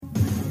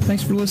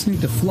Thanks for listening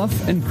to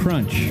Fluff and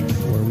Crunch,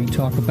 where we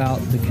talk about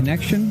the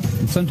connection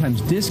and sometimes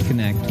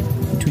disconnect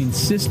between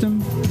system,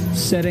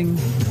 setting,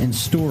 and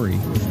story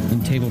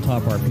in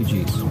tabletop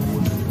RPGs.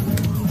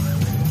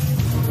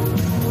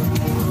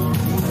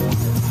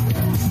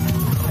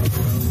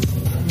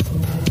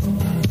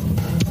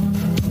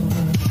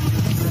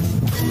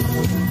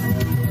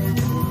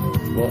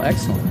 Well,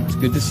 excellent. It's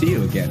good to see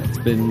you again. It's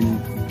been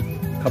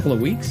a couple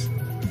of weeks.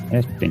 Yeah,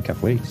 it's been a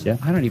couple of weeks, yeah.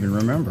 I don't even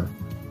remember.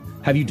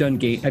 Have you done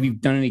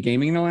any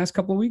gaming in the last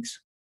couple of weeks?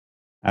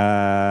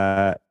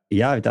 Yeah,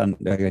 I've done,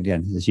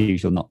 again, as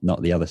usual,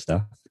 not the other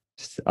stuff.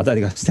 I don't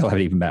think I still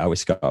haven't even met up with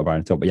Scott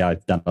O'Brien at all, but yeah,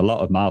 I've done a lot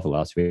of Marvel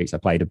last week. So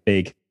I played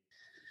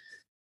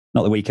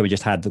not the weekend we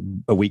just had,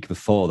 a week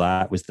before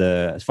that was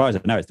as far as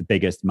I know, it's the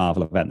biggest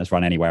Marvel event that's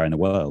run anywhere in the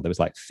world. There was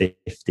like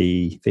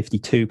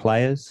 52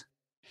 players.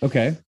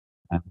 Okay.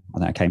 And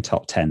then I came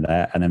top 10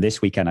 there. And then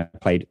this weekend I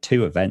played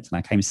 2 events and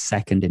I came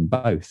second in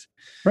both.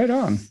 Right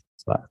on.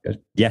 So that's good.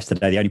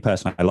 Yesterday, the only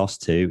person I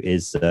lost to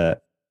is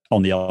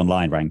on the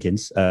online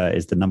rankings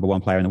is the number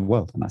 1 player in the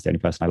world, and that's the only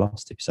person I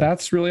lost to. So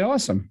that's really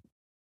awesome.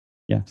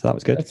 Yeah, so that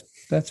was good.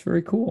 That's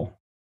very cool.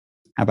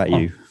 How about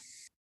you?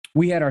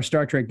 We had our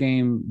Star Trek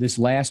game this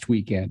last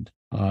weekend,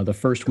 the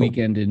first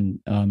weekend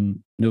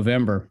in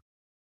November,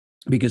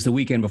 because the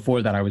weekend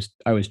before that I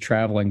was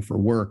traveling for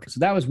work. So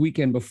that was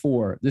weekend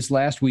before. This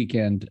last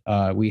weekend,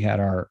 we had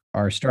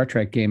our Star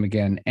Trek game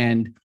again,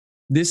 and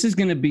this is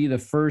going to be the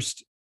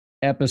first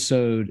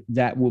episode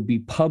that will be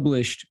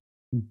published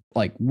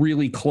like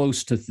really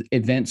close to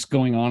events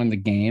going on in the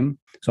game.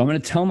 So I'm going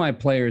to tell my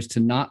players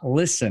to not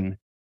listen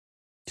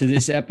to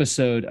this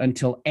episode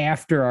until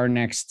after our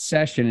next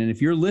session. And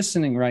if you're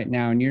listening right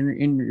now and you're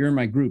in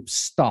my group,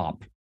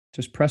 stop,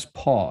 just press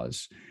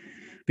pause,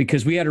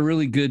 because we had a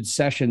really good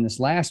session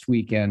this last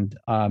weekend.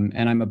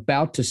 And I'm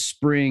about to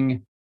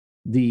spring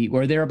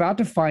they're about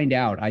to find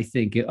out, I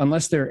think,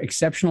 unless they're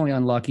exceptionally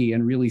unlucky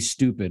and really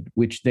stupid,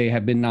 which they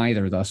have been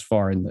neither thus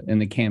far in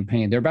the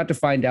campaign. They're about to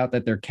find out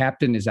that their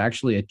captain is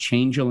actually a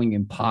changeling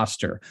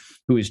imposter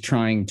who is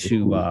trying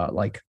to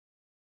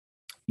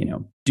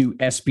do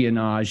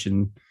espionage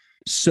and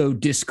sow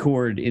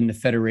discord in the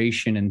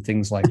Federation and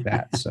things like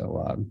that.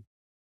 So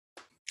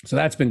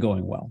that's been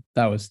going well.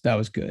 That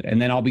was good.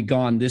 And then I'll be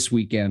gone this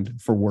weekend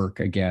for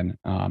work again.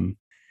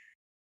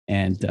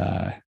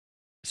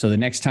 So the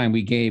next time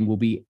we game will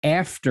be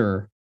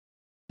after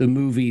the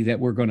movie that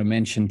we're going to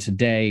mention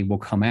today will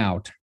come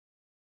out.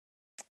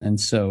 And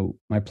so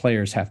my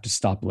players have to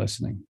stop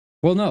listening.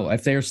 Well, no,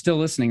 if they're still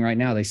listening right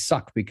now, they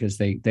suck because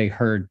they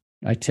heard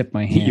I tipped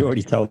my hand. You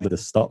already told them to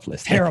stop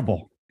listening.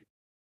 Terrible.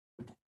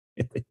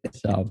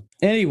 So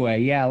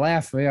anyway, yeah,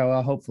 laugh. Yeah,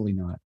 well, hopefully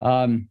not.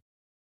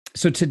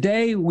 So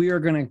today we're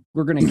gonna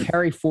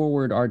carry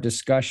forward our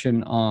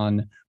discussion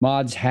on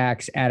mods,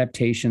 hacks,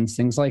 adaptations,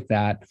 things like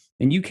that.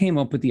 And you came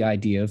up with the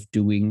idea of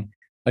doing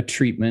a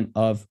treatment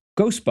of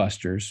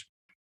Ghostbusters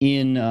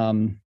in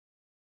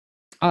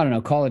I don't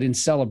know, call it in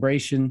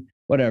celebration,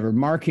 whatever,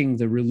 marking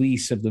the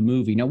release of the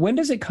movie. Now, when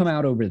does it come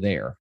out over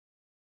there?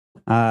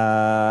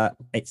 I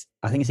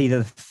think it's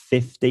either the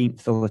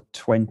 15th or the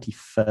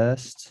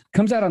 21st.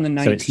 Comes out on the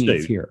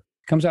 19th here.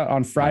 Comes out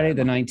on Friday,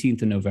 the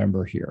 19th of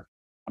November here.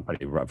 I'm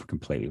probably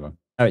completely wrong.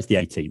 Oh, it's the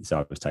 18th, so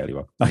I was totally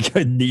wrong. I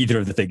got neither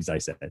of the things I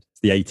said. It's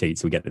the 18th,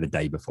 so we get to the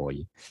day before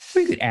you.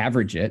 We could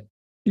average it.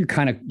 You're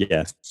kind of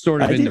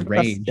sort of in the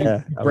range.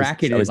 Yeah,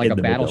 bracket is like a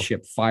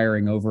battleship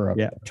firing over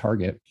a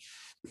target.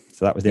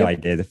 So that was the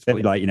idea.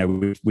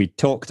 We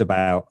talked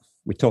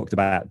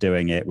about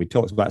doing it. We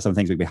talked about some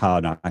things would be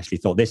hard. And I actually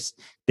thought this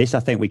I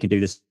think we can do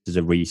this as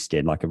a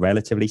reskin, like a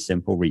relatively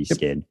simple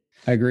reskin. Yep.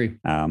 I agree.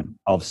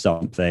 Of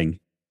something,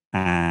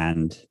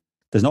 and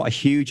there's not a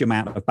huge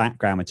amount of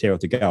background material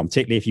to go on,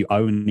 particularly if you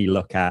only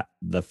look at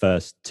the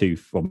first 2,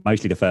 or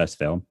mostly the first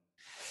film.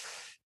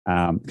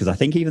 Because I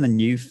think even the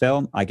new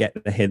film, I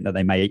get the hint that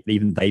they may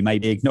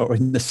be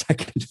ignoring the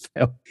second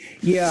film.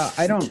 Yeah,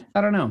 I don't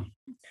know.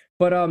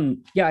 But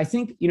I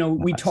think,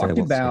 we talked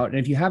about, and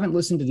if you haven't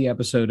listened to the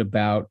episode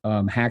about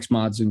hacks,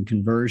 mods, and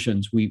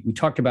conversions, we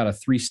talked about a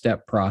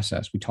 3-step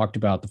process. We talked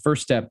about the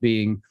first step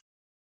being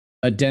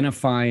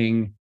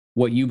identifying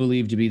what you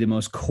believe to be the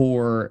most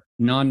core,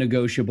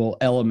 non-negotiable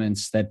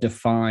elements that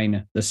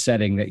define the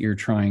setting that you're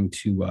trying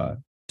to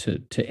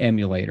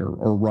emulate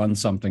or run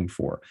something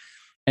for.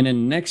 And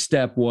then the next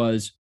step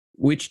was,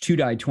 which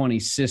 2-die-20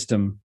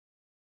 system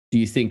do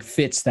you think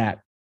fits that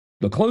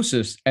the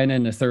closest? And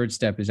then the third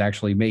step is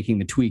actually making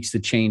the tweaks, the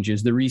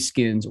changes, the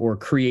reskins, or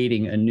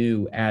creating a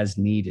new as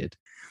needed.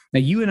 Now,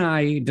 you and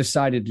I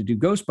decided to do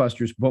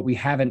Ghostbusters, but we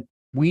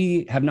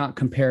have not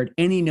compared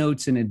any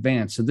notes in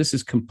advance. So this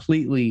is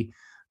completely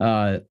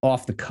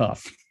off the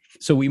cuff.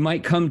 So we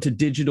might come to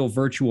digital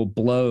virtual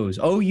blows.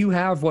 Oh, you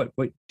have what?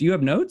 Do you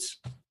have notes?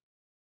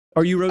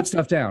 Or you wrote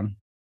stuff down?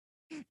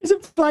 It's a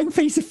blank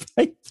piece of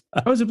paper.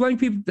 Oh, it's a blank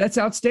piece. That's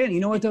outstanding.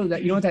 You know what though?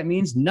 You know what that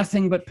means?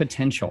 Nothing but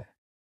potential.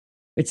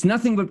 It's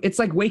nothing but, it's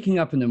like waking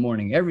up in the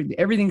morning.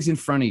 Everything's in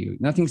front of you.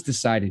 Nothing's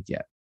decided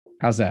yet.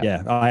 How's that?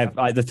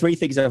 Yeah, the three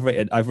things I've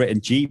written. I've written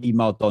GB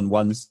mod on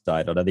one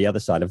side, and on the other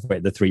side, I've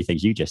written the three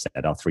things you just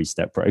said are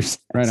 3-step process.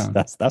 Right on.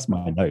 That's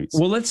my notes.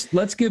 Well, let's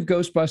give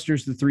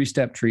Ghostbusters the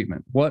 3-step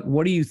treatment.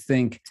 What do you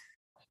think?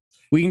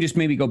 We can just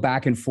maybe go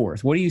back and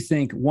forth. What do you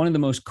think one of the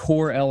most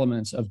core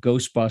elements of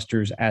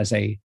Ghostbusters as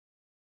a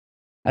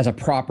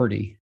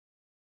property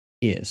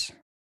is?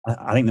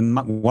 I think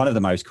one of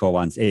the most core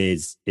ones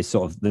is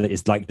sort of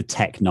is like the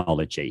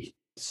technology.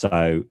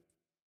 So,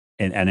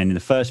 and in the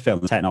first film,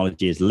 the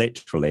technology is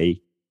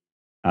literally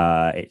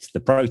it's the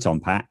proton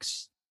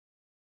packs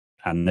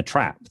and the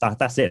trap.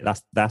 That's it.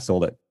 That's all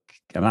that,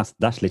 and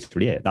that's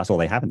literally it. That's all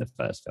they have in the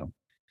first film.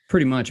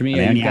 Pretty much. I mean,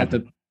 yeah, you got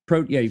the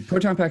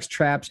proton packs,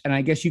 traps, and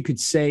I guess you could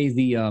say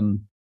the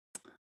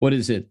what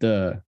is it,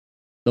 the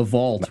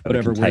vault, like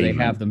whatever, where they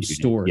have them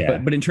stored. Yeah.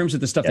 But in terms of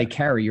the stuff they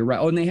carry, you're right.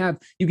 Oh, and they have,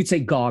 you could say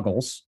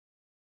goggles.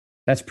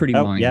 That's pretty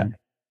minor. Yeah.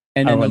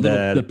 And then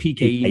the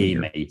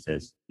PKE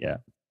meters. Yeah.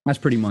 That's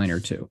pretty minor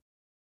too.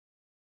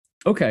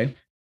 Okay.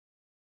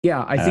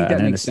 Yeah, I think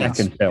that makes sense.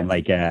 In the second film,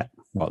 they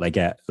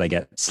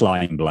get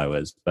slime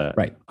blowers, but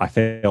right. I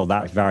feel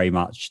that very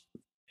much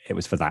it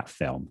was for that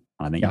film.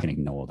 I think you can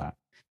ignore that.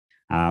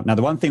 Now,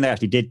 the one thing they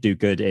actually did do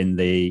good in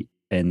the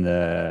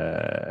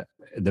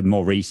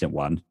more recent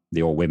one,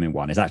 the all women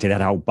one, is actually they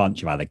had a whole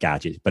bunch of other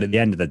gadgets, but at the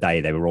end of the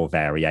day, they were all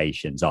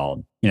variations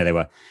on. They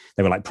were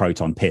like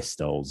proton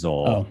pistols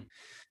or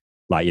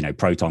like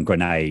proton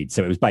grenades.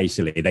 So it was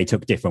basically they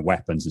took different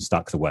weapons and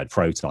stuck the word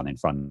proton in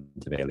front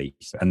of it at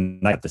least,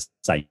 and they had the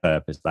same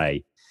purpose.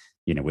 They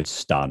would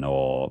stun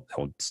or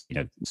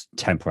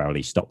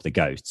temporarily stop the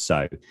ghosts.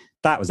 So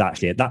that was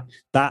actually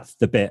that's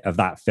the bit of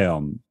that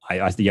film.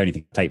 That's the only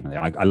thing I take from it.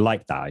 I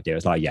like that idea.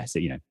 It's like, yes,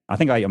 I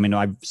think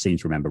I seem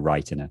to remember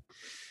writing a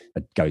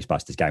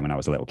Ghostbusters game when I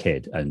was a little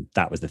kid, and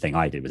that was the thing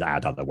I did, was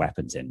add other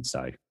weapons in.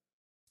 So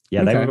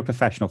yeah, they were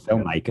professional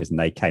filmmakers, and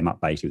they came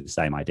up basically with the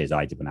same ideas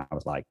I did when I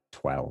was like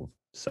 12.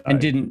 So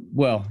and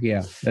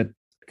that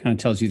kind of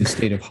tells you the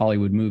state of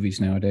Hollywood movies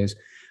nowadays.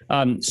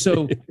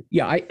 So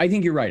yeah, I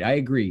think you're right. I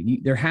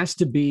agree. There has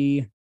to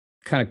be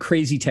kind of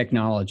crazy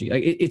technology.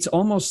 Like it's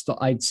almost,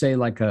 I'd say,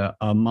 like a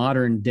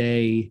modern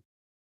day.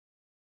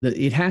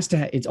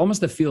 It's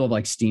almost the feel of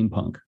like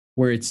steampunk,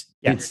 where it's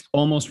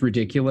almost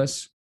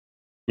ridiculous.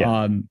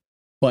 Yeah.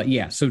 But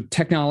yeah, so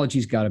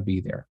technology's got to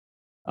be there.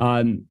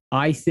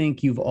 I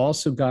think you've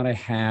also got to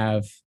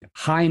have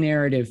high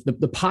narrative,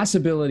 the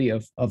possibility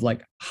of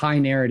like high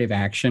narrative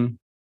action.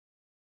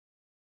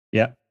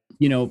 Yeah.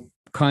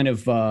 Kind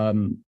of,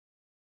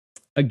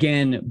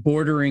 again,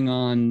 bordering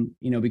on,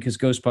 because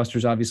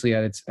Ghostbusters obviously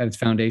at its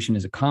foundation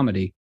is a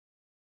comedy.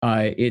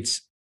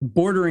 It's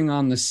bordering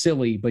on the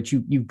silly, but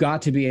you've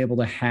got to be able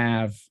to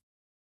have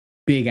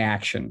big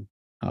action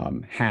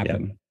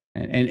happen.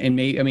 Yeah. And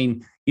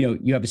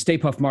you have a Stay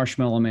Puft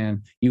Marshmallow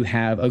Man. You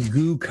have a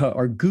goo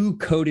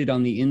coated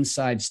on the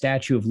inside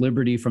Statue of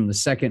Liberty from the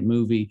second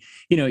movie.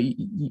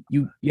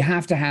 You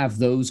have to have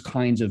those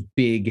kinds of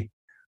big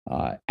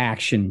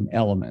action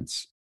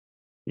elements.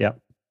 Yeah.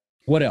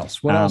 What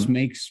else? What else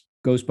makes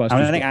Ghostbusters?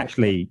 I think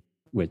actually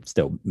we're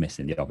still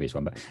missing the obvious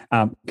one, but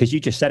because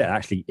you just said it,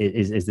 actually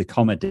is the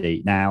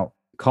comedy. Now,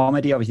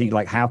 comedy, obviously,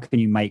 like how can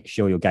you make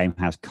sure your game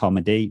has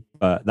comedy?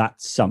 But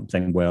that's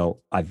something.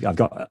 I've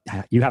got.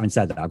 You haven't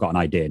said that. I've got an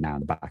idea now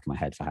in the back of my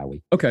head for how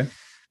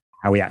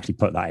we actually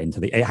put that into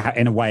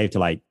in a way to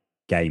like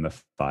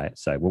gamify it.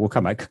 So we'll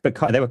come back. But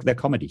they're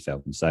comedy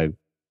films, so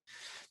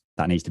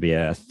that needs to be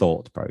a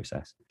thought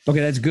process. Okay,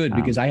 that's good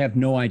because I have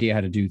no idea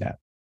how to do that.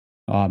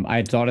 I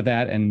had thought of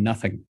that and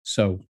nothing.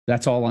 So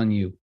that's all on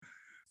you.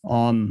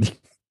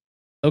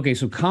 Okay,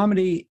 so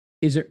comedy.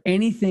 Is there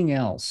anything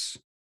else?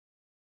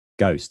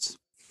 Ghosts.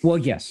 Well,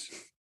 yes.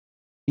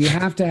 You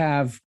have to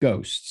have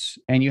ghosts,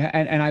 and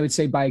and I would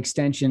say by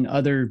extension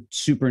other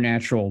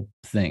supernatural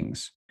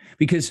things,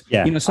 because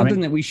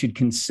something that we should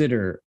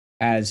consider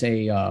as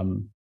a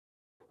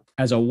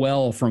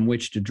well from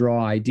which to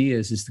draw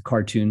ideas is the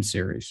cartoon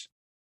series.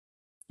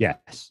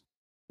 Yes,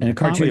 and the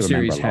cartoon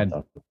series had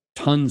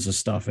tons of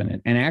stuff in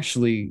it, and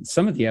actually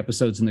some of the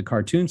episodes in the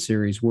cartoon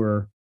series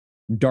were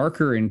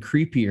darker and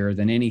creepier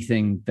than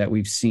anything that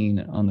we've seen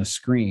on the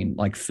screen,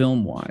 like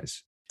film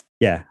wise.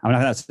 Yeah,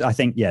 I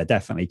think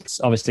definitely.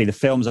 Obviously, the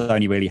films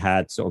only really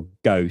had sort of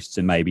ghosts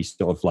and maybe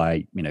sort of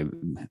like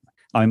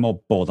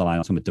more borderline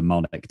on some of the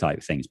demonic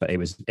type things. But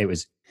there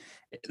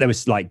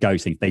was like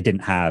ghost things. They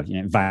didn't have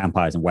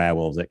vampires and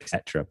werewolves,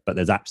 etc. But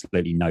there's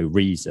absolutely no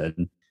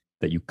reason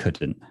that you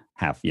couldn't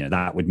have.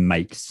 That would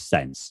make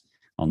sense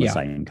on the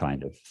same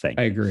kind of thing.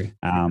 I agree.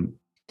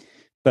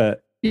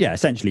 But yeah,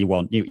 essentially, you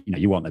want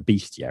a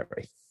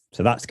bestiary.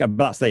 So that's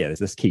there's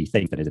this key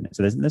thing, isn't it?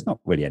 So there's not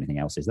really anything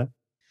else, is there?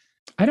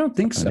 I don't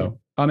think so.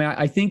 I mean,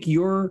 I think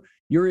your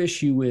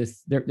issue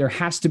with there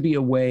has to be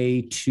a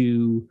way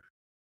to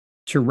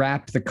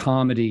wrap the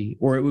comedy,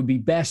 or it would be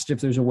best if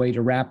there's a way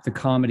to wrap the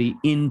comedy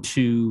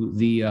into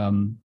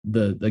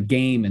the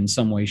game in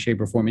some way,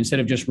 shape, or form, instead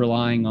of just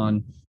relying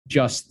on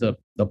just the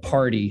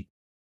party,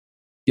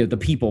 the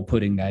people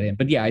putting that in.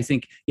 But yeah, I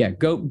think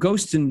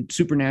ghosts and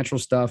supernatural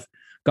stuff.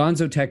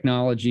 Gonzo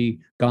technology,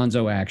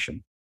 Gonzo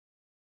action.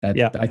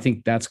 I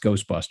think that's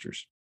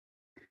Ghostbusters.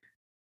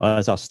 Well,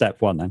 that's our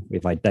step one. Then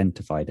we've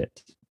identified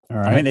it. All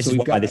right. I think this is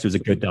why this was a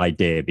good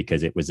idea,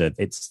 because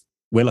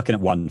we're looking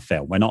at one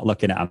film. We're not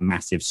looking at a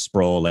massive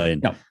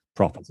sprawling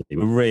property.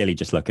 We're really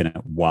just looking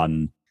at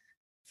one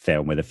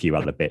film with a few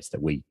other bits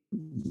that we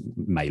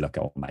may look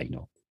at or may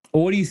not.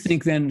 Well, what do you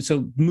think then?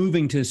 So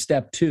moving to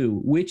step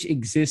 2, which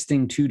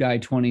existing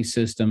 2die20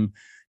 system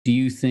do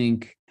you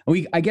think,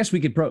 I guess we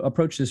could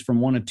approach this from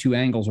one of two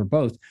angles or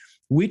both.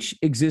 Which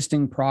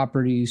existing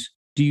properties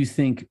do you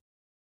think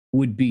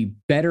would be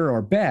better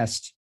or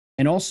best?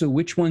 And also,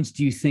 which ones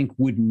do you think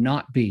would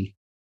not be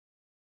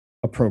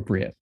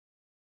appropriate?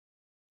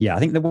 Yeah, I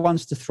think the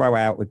ones to throw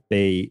out would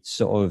be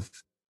sort of,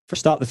 for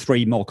start, the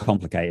 3 more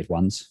complicated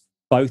ones,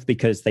 both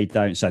because they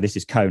don't. So this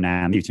is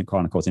Conan, Mutant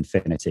Chronicles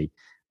Infinity,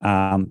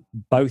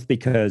 both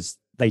because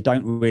they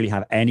don't really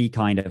have any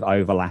kind of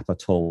overlap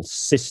at all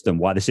system.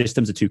 Why the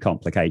systems are too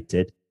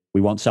complicated.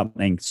 We want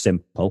something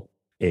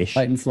simple-ish,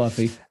 light and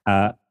fluffy.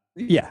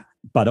 Yeah,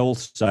 but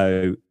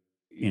also,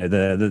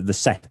 the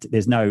set.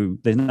 There's no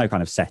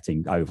kind of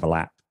setting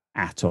overlap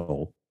at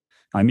all.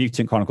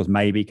 Mutant Chronicles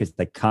maybe because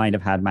they kind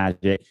of had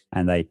magic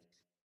and they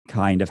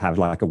kind of have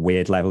like a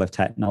weird level of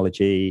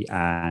technology,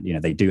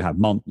 and they do have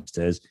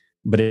monsters,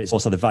 but it's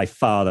also by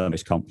far the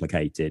most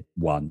complicated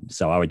one.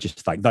 So I would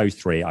just like those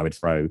 3. I would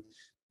throw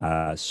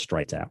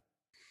straight out.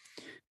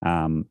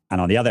 And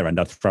on the other end,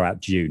 I'd throw out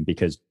Dune,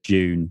 because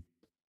Dune,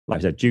 like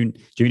I said, Dune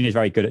is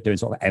very good at doing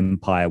sort of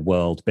empire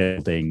world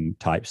building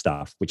type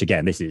stuff. Which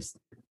again, this is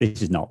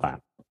not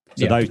that.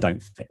 So those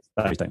don't fit.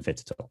 Those don't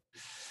fit at all.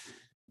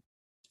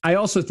 I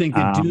also think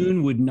that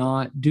Dune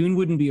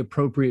wouldn't be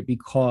appropriate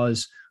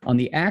because on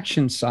the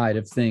action side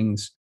of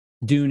things,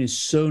 Dune is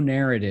so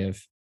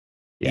narrative.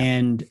 Yeah.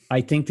 And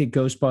I think that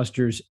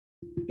Ghostbusters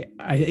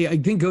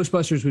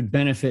would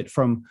benefit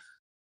from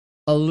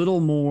a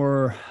little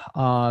more,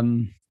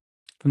 from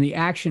the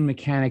action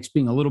mechanics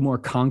being a little more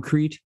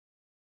concrete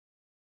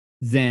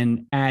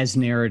than as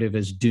narrative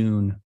as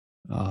Dune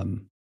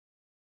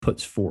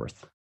puts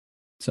forth.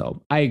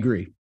 So I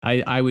agree.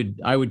 I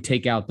would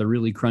take out the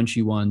really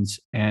crunchy ones,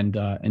 and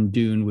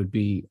Dune would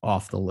be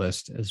off the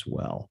list as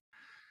well.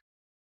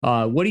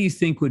 What do you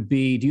think would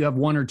be? Do you have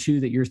one or two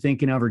that you're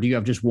thinking of, or do you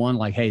have just one?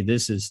 Like, hey,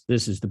 this is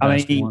the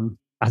best one.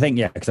 I think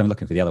because I'm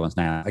looking for the other ones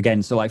now.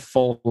 Again, so like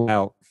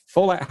Fallout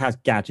has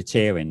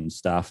gadgeteering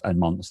stuff and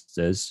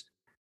monsters,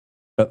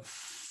 but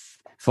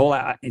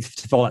Fallout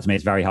to me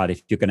is very hard.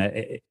 If you're gonna,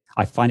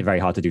 I find it very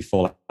hard to do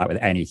Fallout with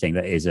anything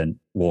that isn't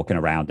walking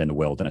around in the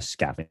wilderness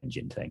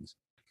scavenging things.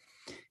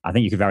 I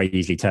think you could very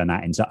easily turn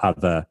that into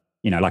other,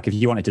 like if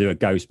you wanted to do a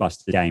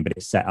Ghostbuster game, but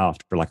it's set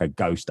after like a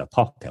ghost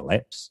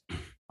apocalypse,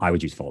 I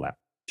would use Fallout.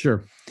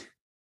 Sure.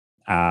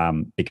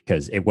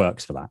 Because it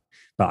works for that.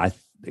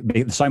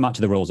 But so much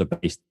of the rules are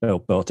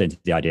built into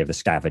the idea of the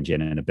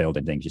scavenging and the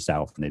building things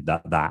yourself, and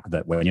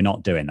that when you're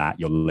not doing that,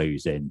 you're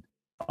losing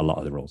a lot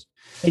of the rules.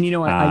 And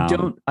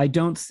I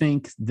don't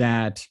think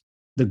that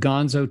the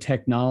Gonzo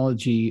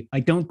technology, I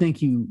don't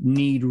think you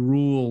need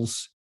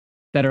rules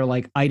that are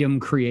like item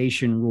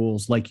creation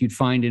rules like you'd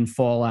find in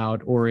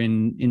Fallout or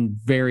in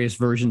various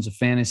versions of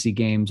fantasy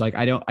games. Like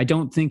I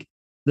don't think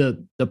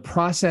the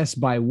process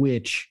by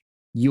which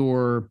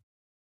your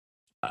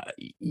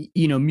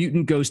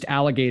mutant ghost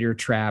alligator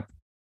trap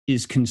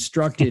is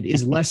constructed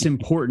is less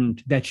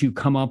important that you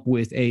come up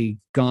with a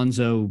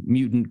Gonzo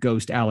mutant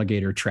ghost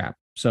alligator trap.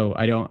 So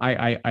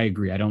I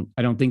agree. I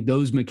don't think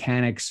those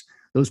mechanics,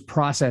 those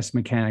process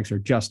mechanics, are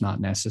just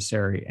not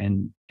necessary,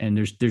 and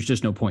there's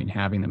just no point in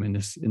having them in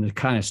the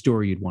kind of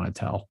story you'd want to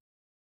tell.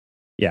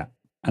 Yeah,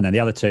 and then the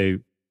other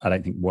two I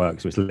don't think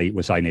works. Was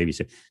saying maybe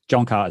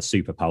John Carter's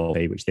super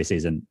pulpy, which this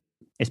isn't.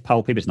 It's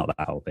pulpy, but it's not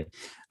that pulpy.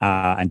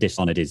 And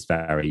Dishonored is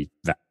very,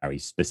 very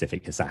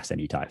specific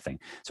assassin-y type thing.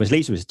 So at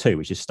least it was 2,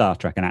 which is Star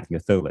Trek and Acting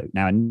Cthulhu.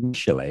 Now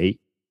initially,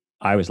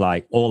 I was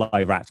like all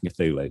over Acting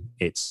Cthulhu.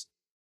 It's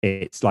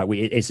Acting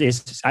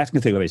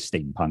Cthulhu is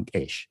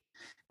steampunk-ish.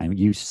 And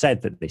you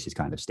said that this is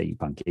kind of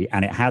steampunky,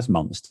 and it has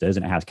monsters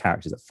and it has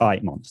characters that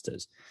fight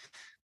monsters.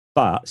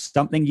 But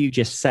something you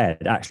just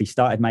said actually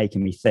started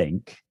making me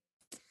think,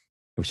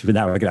 which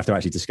now we're going to have to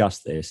actually discuss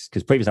this,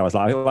 because previously I was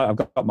like,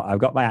 I've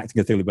got my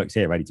Acting Cthulhu books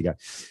here ready to go.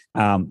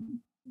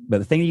 But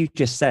the thing you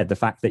just said, the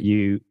fact that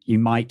you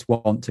might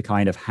want to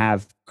kind of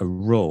have a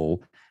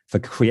rule for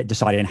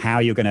deciding how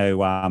you're going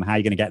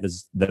to get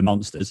the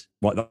monsters,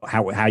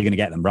 how you're going to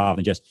get them, rather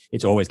than just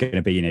it's always going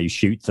to be you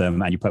shoot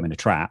them and you put them in a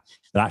trap.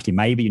 But actually,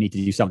 maybe you need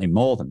to do something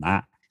more than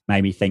that.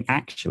 Made me think.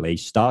 Actually,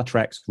 Star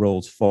Trek's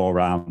rules for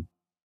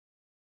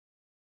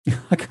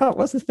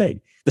what's the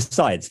thing? The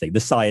science thing, the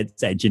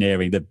science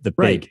engineering, the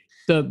right. big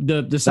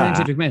the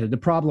scientific method, the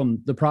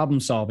problem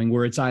solving,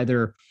 where it's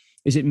either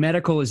is it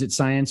medical, is it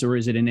science, or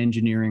is it an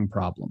engineering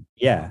problem?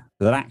 Yeah,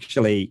 that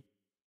actually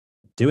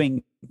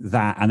doing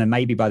that, and then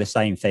maybe by the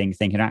same thing,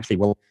 thinking actually,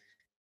 well,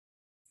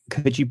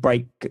 could you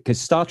break? Because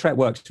Star Trek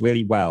works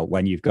really well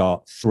when you've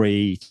got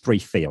three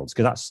fields.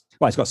 Because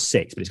it's got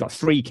 6, but it's got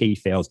 3 key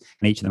fields,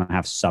 and each of them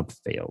have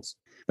subfields.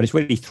 But it's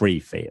really 3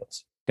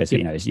 fields.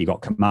 because you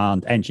got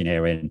command,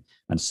 engineering,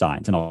 and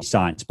science, and obviously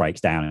science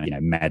breaks down,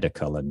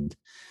 medical and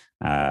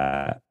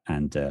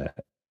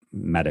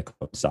medical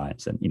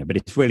science, and but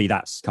it's really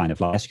that's kind of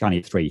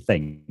three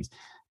things.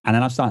 And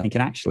then I started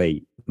thinking,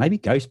 actually, maybe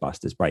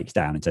Ghostbusters breaks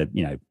down into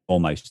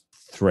almost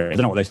three. I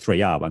don't know what those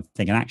three are, but I'm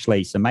thinking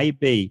actually, so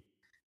maybe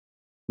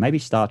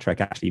Star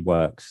Trek actually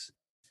works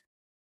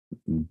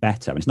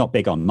better. It's not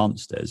big on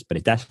monsters, but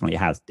it definitely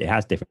has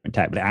different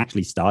tech. But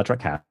actually, Star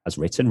Trek has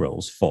written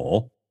rules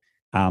for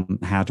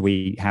how do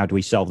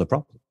we solve the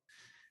problem,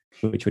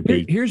 which would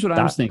be here's what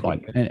I was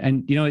thinking,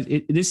 and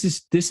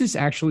this is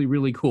actually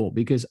really cool,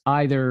 because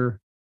either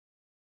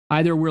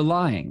we're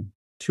lying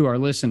to our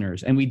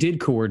listeners and we did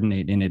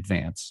coordinate in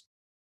advance,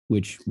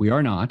 which we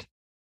are not,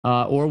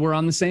 or we're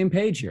on the same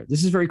page here.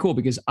 This is very cool,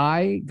 because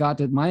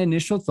my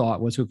initial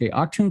thought was, okay,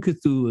 Achtung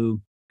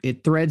Cthulhu,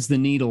 it threads the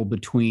needle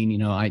between,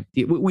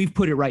 we've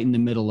put it right in the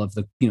middle of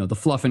the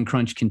fluff and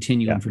crunch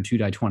continuum for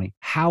 2-20.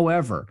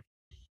 However,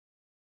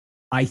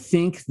 I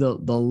think the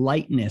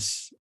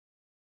lightness,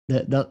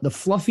 the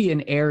fluffy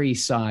and airy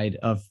side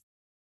of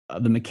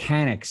the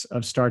mechanics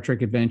of Star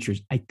Trek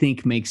Adventures, I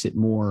think makes it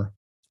more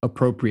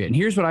appropriate. And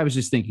here's what I was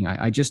just thinking.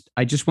 I just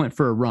went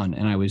for a run,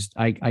 and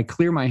I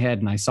clear my head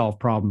and I solve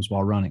problems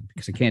while running,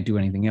 because I can't do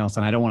anything else.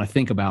 And I don't want to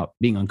think about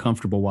being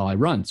uncomfortable while I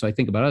run. So I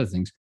think about other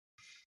things.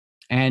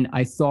 And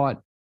I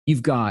thought,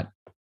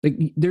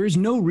 there is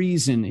no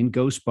reason in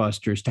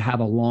Ghostbusters to have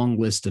a long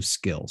list of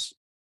skills.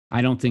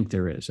 I don't think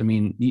there is. I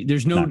mean,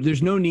 there's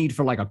no need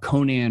for like a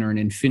Conan or an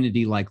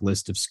Infinity-like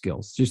list of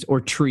skills,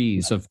 or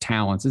trees of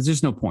talents. There's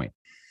just no point.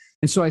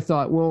 And so I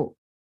thought, well,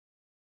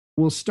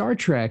 Star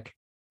Trek,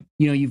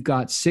 you've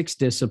got 6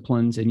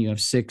 disciplines and you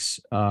have 6,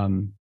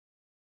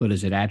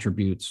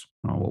 attributes?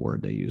 I don't know what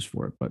word they use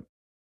for it,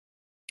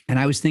 and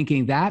I was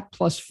thinking that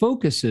plus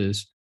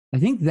focuses, I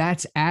think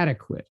that's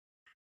adequate.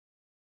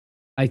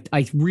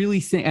 I really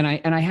think,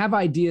 and I have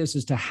ideas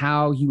as to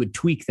how you would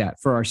tweak that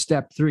for our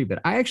step 3, but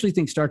I actually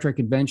think Star Trek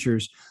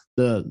Adventures,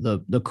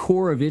 the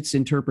core of its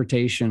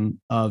interpretation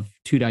of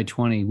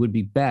 2-20 would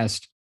be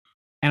best.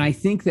 And I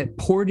think that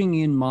porting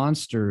in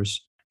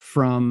monsters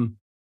from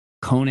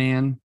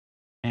Conan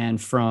and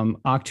from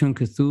Achtung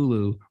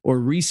Cthulhu, or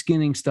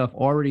reskinning stuff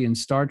already in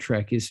Star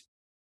Trek,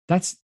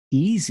 that's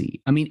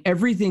easy. I mean,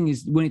 everything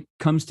is, when it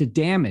comes to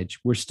damage,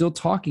 we're still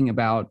talking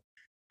about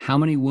how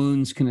many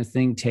wounds can a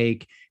thing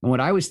take. And what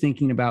I was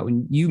thinking about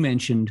when you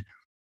mentioned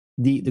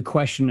the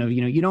question of,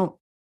 you don't,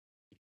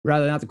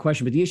 rather not the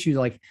question, but the issue,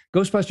 like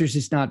Ghostbusters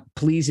is not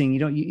pleasing.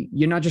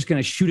 You're not just going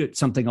to shoot at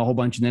something a whole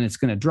bunch and then it's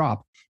going to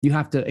drop. You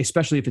have to,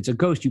 especially if it's a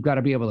ghost, you've got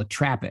to be able to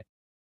trap it.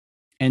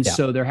 And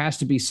so there has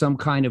to be some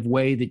kind of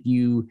way that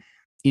you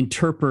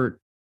interpret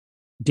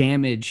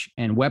damage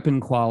and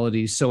weapon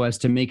qualities so as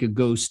to make a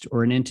ghost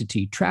or an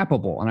entity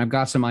trappable. And I've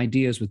got some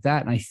ideas with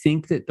that. And I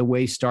think that the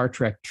way Star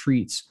Trek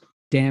treats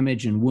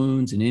damage and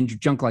wounds and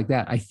junk like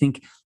that, I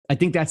think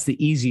that's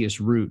the easiest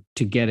route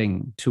to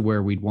getting to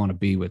where we'd want to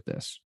be with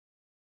this.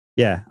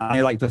 Yeah, I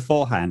mean, like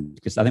beforehand,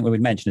 because I think when we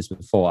mentioned this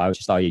before, I was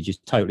just, you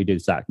just totally do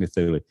the Achtung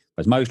Cthulhu.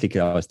 But mostly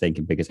because I was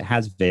thinking, because it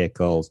has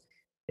vehicles,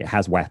 it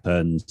has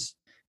weapons,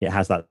 it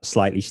has that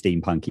slightly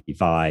steampunky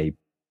vibe,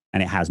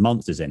 and it has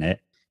monsters in it.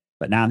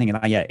 But now I'm thinking,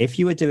 if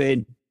you were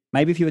doing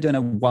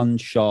a one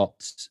shot.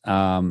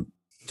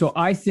 So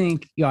I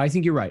think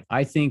you're right.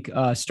 I think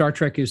Star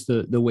Trek is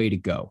the way to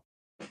go.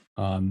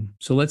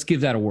 So let's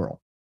give that a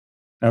whirl.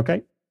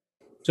 Okay.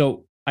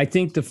 So I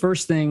think the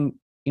first thing,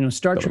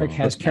 Star Trek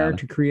has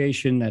character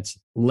creation that's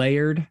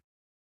layered,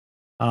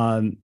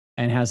 and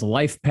has a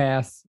life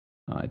path.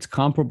 It's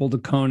comparable to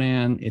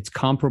Conan. It's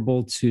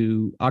comparable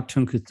to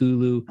Achtung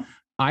Cthulhu.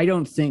 I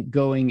don't think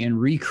going and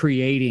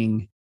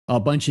recreating a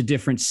bunch of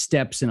different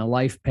steps in a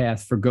life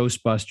path for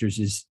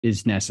Ghostbusters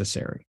is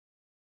necessary.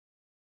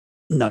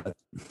 No.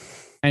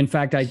 In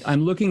fact,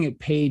 I'm looking at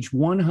page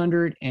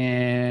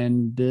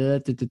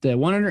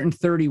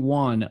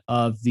 131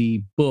 of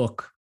the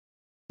book,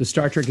 the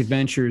Star Trek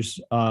Adventures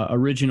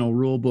original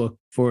rule book,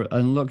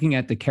 and looking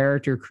at the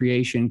character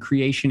creation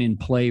in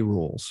play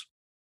rules,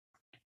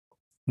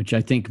 which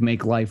I think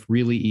make life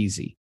really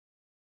easy.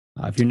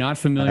 If you're not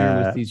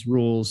familiar with these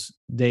rules,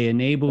 they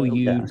enable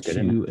you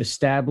to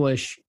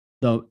establish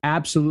the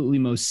absolutely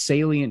most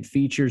salient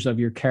features of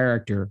your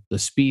character, the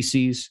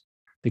species,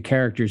 the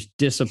character's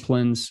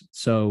disciplines.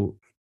 So,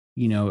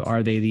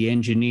 are they the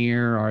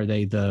engineer? Are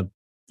they the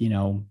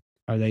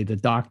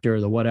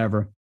doctor, the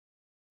whatever?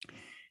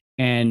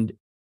 And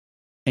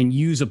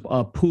use a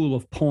pool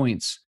of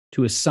points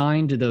to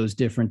assign to those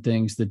different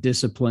things, the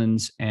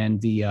disciplines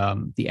and the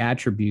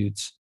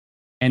attributes,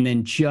 and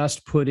then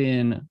just put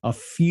in a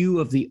few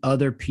of the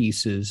other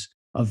pieces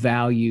of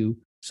value,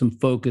 some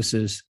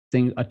focuses,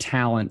 a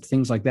talent,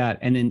 things like that.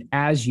 And then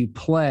as you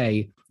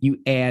play, you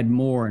add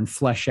more and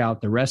flesh out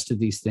the rest of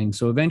these things.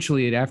 So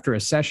eventually, after a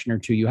session or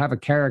two, you have a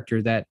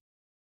character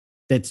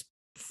that's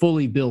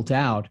fully built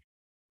out,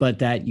 but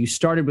that you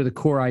started with a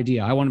core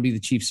idea. I want to be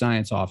the chief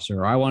science officer,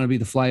 or I want to be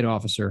the flight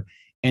officer.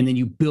 And then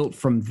you built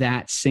from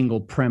that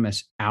single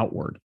premise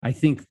outward. I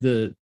think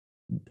the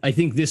I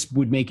think this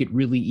would make it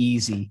really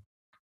easy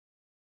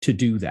to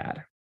do that.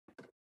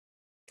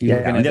 Yeah,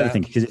 and the other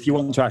thing, because if you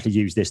want to actually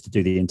use this to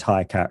do the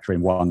entire character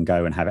in one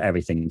go and have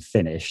everything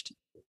finished,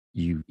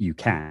 you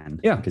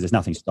can. Yeah, because there's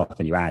nothing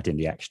stopping you adding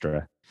the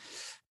extra.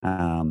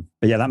 But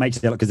yeah, that makes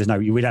it, because we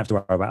don't have to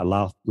worry about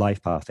a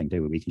life path thing,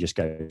 do we? We can just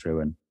go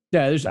through and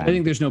I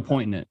think there's no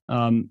point in it.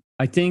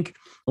 I think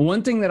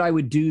one thing that I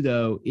would do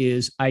though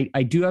is I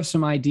do have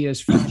some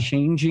ideas for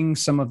changing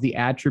some of the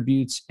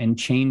attributes and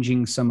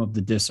changing some of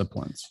the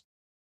disciplines.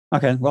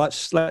 Okay, well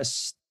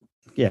let's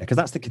yeah,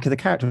 because the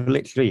character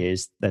literally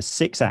is, there's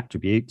 6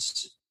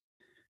 attributes.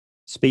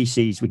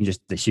 Species, we can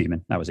just, the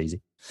human, that was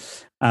easy.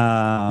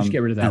 Just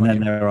get rid of that. And then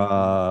there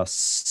are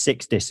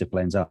 6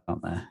 disciplines,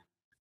 aren't there?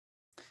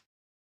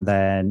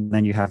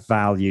 Then you have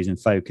values and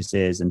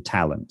focuses and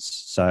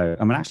talents. So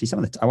I mean, actually,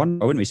 I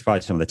wouldn't be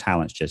surprised if some of the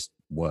talents just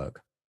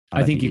work.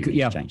 I think you could,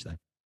 yeah, change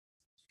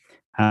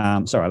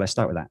that. Sorry, let's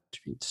start with that.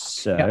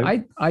 So yeah,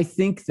 I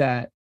think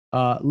that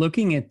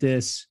looking at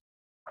this,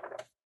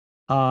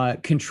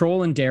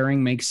 control and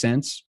daring makes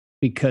sense,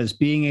 because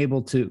being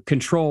able to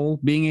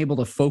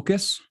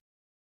focus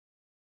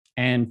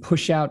and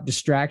push out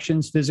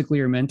distractions physically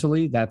or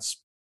mentally, that's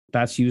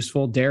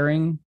useful.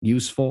 Daring,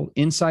 useful.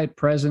 Insight,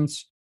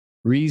 presence,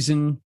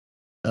 reason,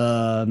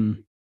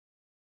 even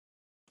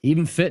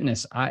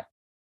fitness. I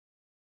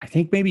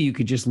think maybe you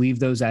could just leave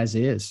those as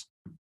is.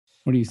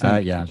 What do you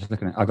think? Yeah, I'm just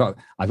looking at. I've got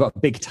a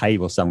big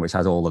table somewhere which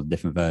has all of the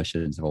different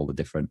versions of all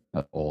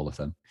of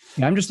them.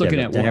 Yeah, I'm just looking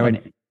at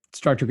one.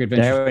 Star Trek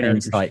Adventure. Daring,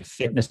 insight,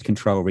 fitness,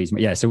 control, reason.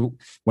 Yeah. So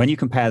when you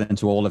compare them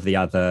to all of the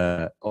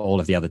other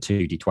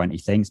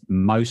 2D20 things,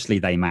 mostly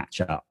they match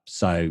up.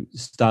 So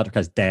Star Trek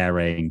has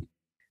daring.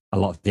 A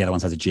lot of the other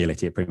ones has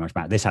agility. It pretty much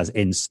matters. This has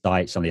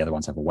insight. Some of the other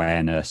ones have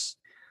awareness.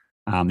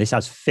 This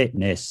has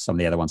fitness. Some of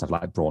the other ones have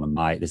like brawn and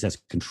might. This has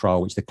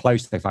control, which the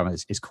closest they find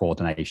is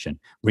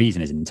coordination.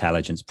 Reason is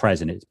intelligence.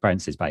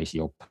 Presence is basically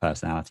your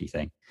personality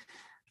thing.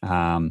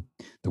 The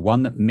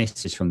one that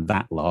misses from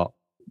that lot,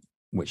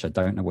 which I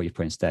don't know what you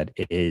put instead,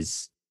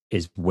 is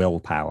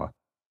willpower.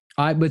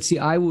 I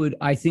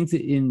think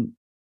that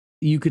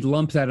you could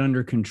lump that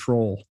under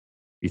control.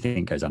 You think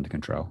it goes under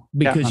control?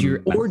 Because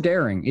or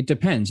daring. It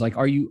depends. Like,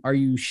 are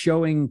you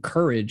showing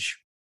courage,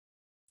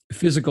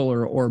 physical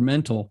or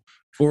mental,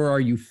 or are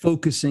you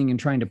focusing and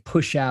trying to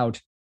push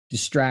out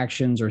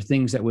distractions or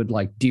things that would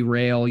like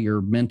derail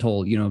your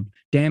mental,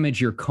 damage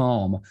your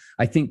calm?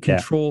 I think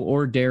control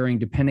or daring,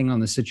 depending on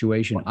the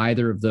situation,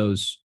 either of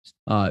those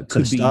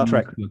could be Star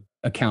Trek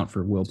account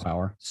for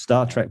willpower.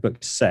 Star Trek book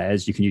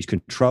says you can use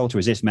control to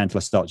resist mental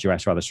assault,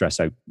 duress, or other stress,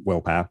 so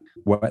willpower,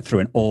 work through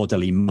an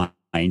orderly mind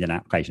and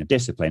application of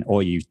discipline,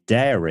 or use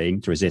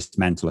daring to resist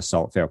mental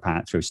assault, fear, or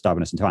panic through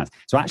stubbornness and tolerance.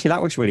 So actually that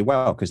works really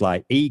well, because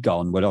like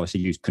Egon would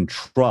obviously use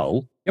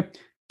control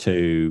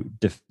to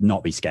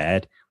not be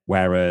scared,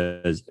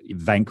 whereas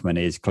Venkman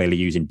is clearly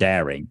using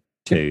daring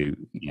to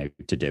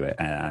do it.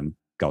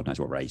 God knows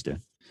what Ray's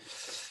doing.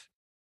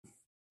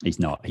 He's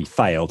not. He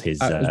failed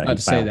his. I was about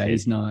to say that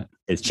he's not.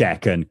 His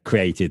check and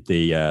created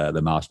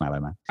the Marshmallow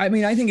Man. I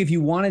mean, I think if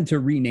you wanted to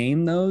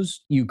rename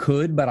those, you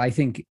could, but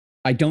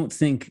I don't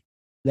think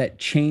that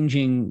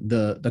changing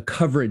the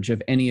coverage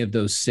of any of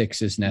those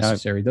 6 is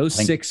necessary. Those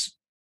 6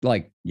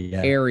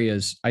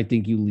 areas, I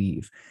think you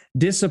leave.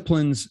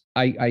 Disciplines,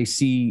 I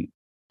see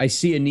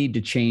a need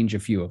to change a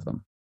few of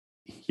them.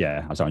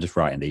 Yeah, so I'm just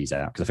writing these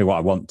out, because I think what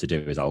I want to do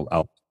is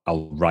I'll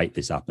write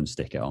this up and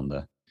stick it on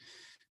the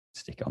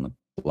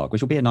blog,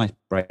 which will be a nice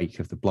break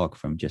of the blog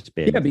from just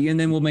being. Yeah, and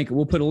then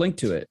we'll put a link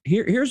to it.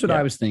 Here's what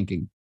I was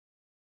thinking: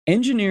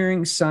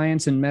 engineering,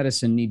 science, and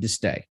medicine need to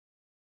stay.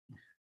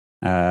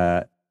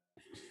 We'll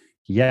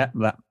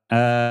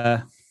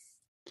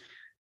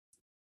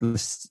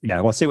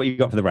see what you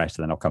got for the rest,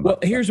 and then I'll come back. Well,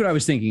 here's what I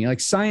was thinking: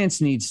 like,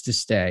 science needs to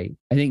stay.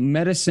 I think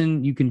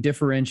medicine, you can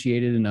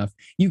differentiate it enough.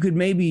 You could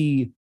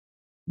maybe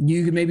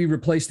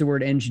replace the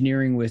word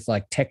engineering with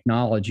like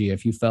technology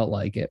if you felt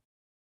like it.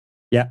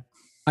 Yeah.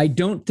 I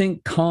don't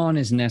think con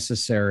is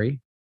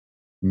necessary.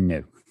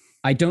 No.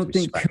 I don't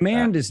think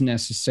command is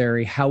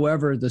necessary.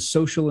 However, the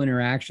social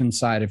interaction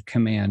side of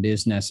command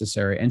is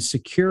necessary. And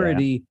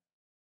security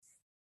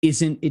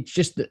isn't, it's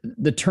just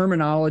the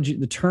terminology,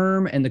 the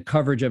term and the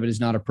coverage of it is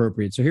not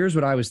appropriate. So here's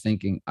what I was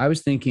thinking. I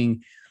was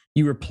thinking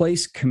you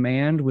replace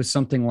command with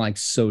something like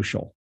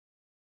social.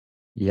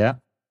 Yeah.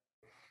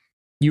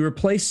 You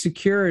replace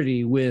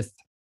security with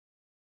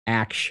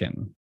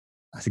action.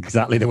 That's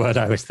exactly the word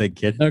I was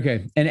thinking.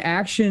 Okay. And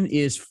action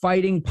is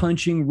fighting,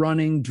 punching,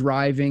 running,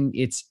 driving.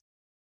 It's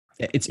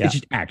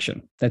just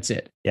action. That's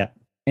it. Yeah.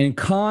 And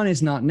con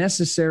is not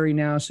necessary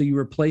now. So you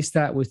replace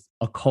that with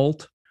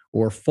occult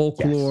or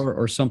folklore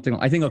or something.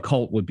 I think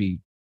occult would be.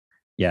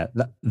 Yeah.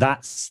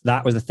 That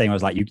was the thing. I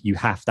was like, you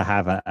have to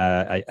have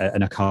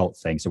an occult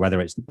thing. So whether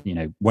it's,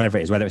 whatever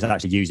it is, whether it's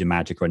actually using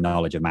magic or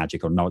knowledge of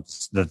magic or not,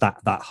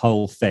 that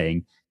whole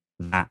thing,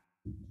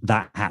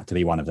 that had to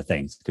be one of the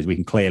things, because we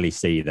can clearly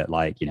see that,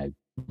 like, Ray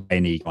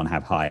and Egon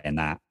have higher in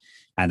that,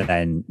 and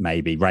then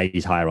maybe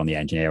Ray's higher on the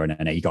engineer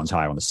and Egon's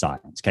higher on the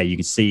science. Okay, you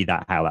can see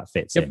how that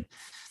fits in.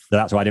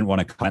 that's why I didn't want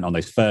to comment on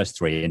those first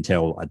three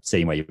until I'd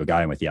seen where you were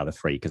going with the other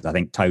three, because I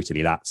think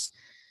totally that's,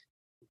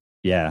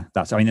 I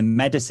mean, the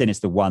medicine is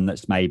the one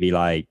that's maybe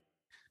like,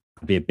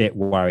 I'd be a bit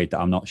worried that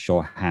I'm not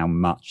sure how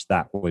much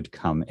that would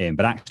come in.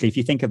 But actually,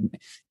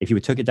 if you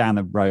took it down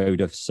the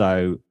road of,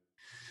 so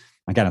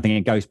again, I think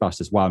in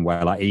Ghostbusters 1,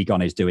 where like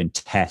Egon is doing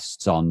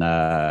tests on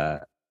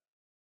Rick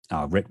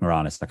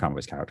Moranis, I can't remember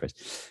his character is,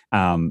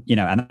 and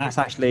that's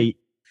actually,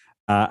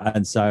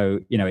 and so,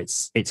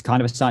 it's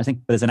kind of a science thing,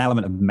 but there's an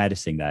element of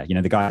medicine there.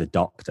 The guy, the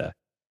doctor,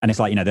 and it's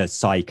like,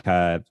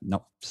 the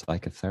not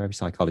psychotherapy,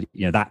 psychology,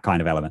 that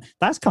kind of element.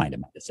 That's kind of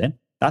medicine.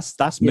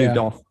 That's moved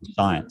off from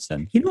science.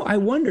 And I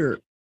wonder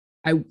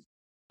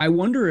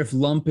if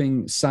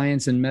lumping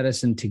science and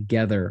medicine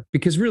together,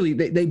 because really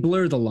they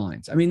blur the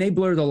lines. I mean, they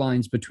blur the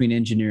lines between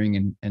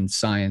engineering and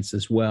science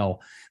as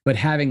well. But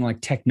having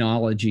like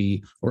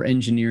technology or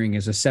engineering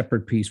as a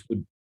separate piece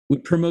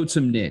would promote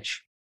some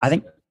niche. I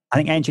think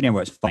engineering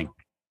works fine,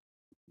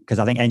 because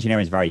I think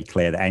engineering is very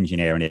clear that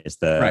engineering is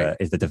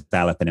the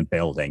developing and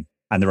building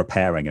and the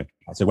repairing of.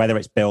 So whether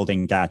it's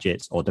building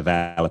gadgets or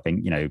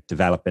developing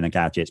the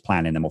gadgets,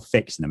 planning them or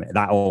fixing them,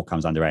 that all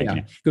comes under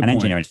engineering. And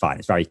engineering is fine.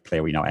 It's very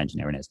clear we know what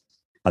engineering is.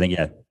 I think,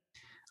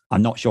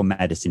 I'm not sure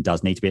medicine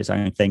does need to be its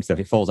own thing. So if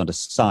it falls under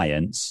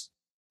science,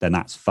 then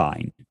that's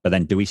fine. But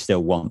then do we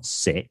still want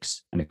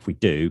 6? And if we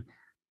do,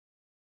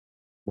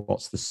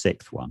 what's the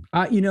 6th one?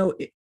 Or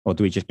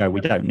do we just go,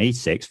 we don't need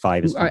 6,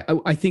 5 is fine?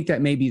 I think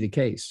that may be the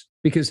case,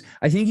 because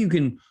I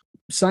think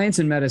science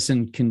and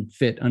medicine can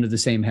fit under the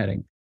same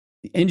heading.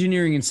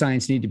 Engineering and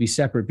science need to be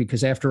separate,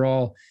 because after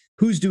all,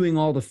 who's doing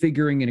all the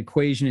figuring and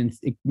equation and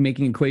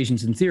making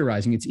equations and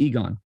theorizing? It's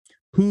Egon.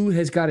 Who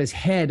has got his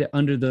head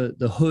under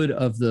the hood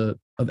of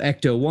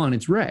Ecto-1?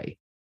 It's Ray.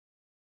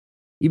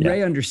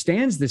 Ray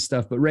understands this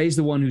stuff, but Ray's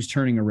the one who's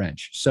turning a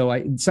wrench. So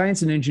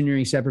science and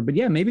engineering separate, but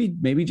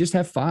maybe just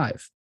have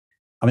 5.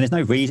 I mean, there's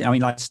no reason. I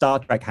mean, like Star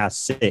Trek has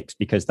 6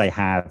 because they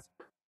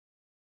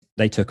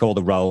took all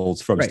the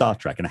roles from Star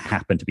Trek and it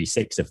happened to be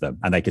 6 of them,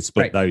 and they could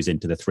split those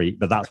into the 3.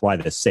 But that's why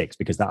there's 6,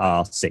 because there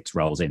are 6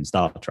 roles in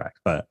Star Trek.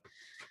 But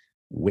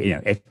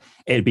if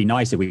it'd be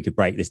nice if we could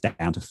break this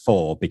down to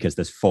 4, because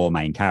there's 4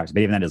 main characters.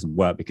 But even that doesn't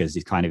work, because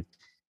it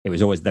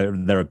was always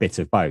they're a bit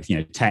of both.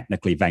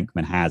 Technically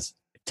Venkman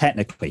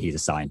he's a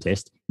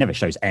scientist. Never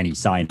shows any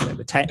sign of it,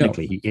 but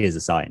technically he is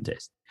a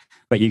scientist.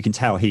 But you can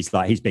tell he's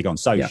big on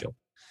social.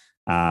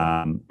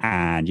 And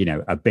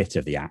a bit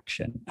of the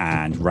action.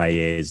 And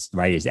Ray is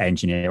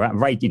engineer.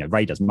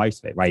 Ray does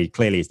most of it. Ray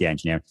clearly is the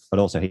engineer, but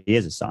also he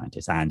is a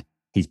scientist, and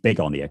he's big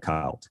on the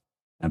occult.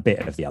 A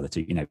bit of the other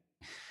two.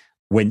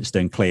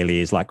 Winston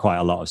clearly is like quite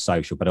a lot of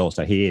social, but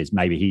also he's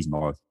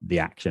more of the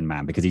action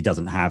man, because he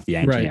doesn't have the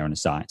engineer and the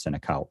science and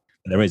occult.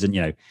 But there isn't,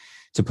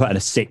 to put a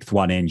 6th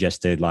one in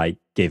just to like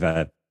give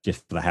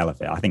just for the hell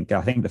of it. I think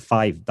the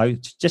 5,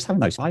 just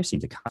having those 5 seem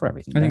to cover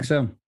everything. I think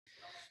so.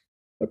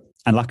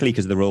 And luckily,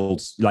 because of the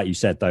rules, like you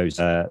said, those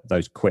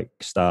quick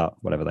start,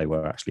 whatever they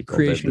were actually called,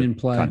 creation in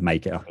play, kind of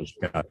make it up as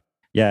you go.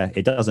 Yeah,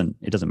 it doesn't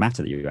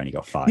matter that you only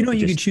got 5. You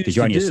can choose because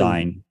you only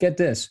assign. Get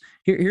this.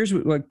 Here's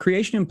what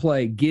creation in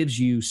play gives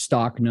you: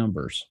 stock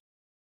numbers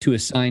to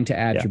assign to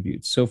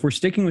attributes. So if we're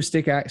sticking with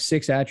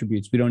 6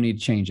 attributes, we don't need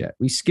to change that.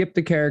 We skip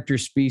the character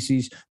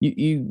species.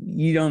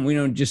 We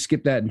don't just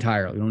skip that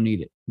entirely. We don't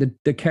need it.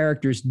 The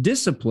character's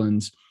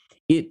disciplines,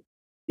 it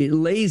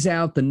lays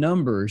out the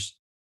numbers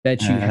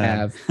that you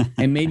have,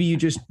 and maybe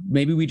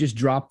we just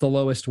drop the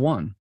lowest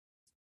one.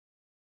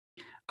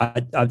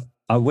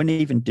 I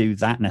wouldn't even do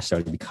that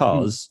necessarily,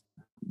 because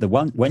the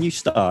one, when you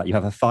start, you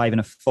have a 5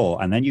 and a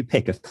 4, and then you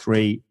pick a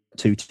 3,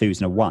 2 2s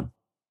and a 1.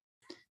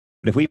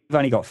 But if we've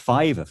only got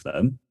 5 of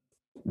them,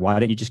 why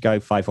don't you just go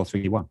 5 4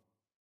 3 1?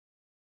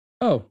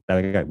 Oh,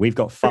 there we go. We've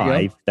got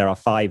 5. There are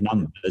 5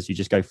 numbers. You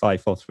just go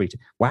 5 4 3 2.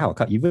 Wow,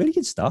 you really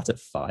can start at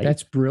 5.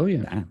 That's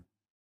brilliant. Damn.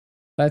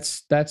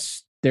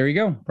 That's there you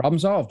go. Problem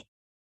solved.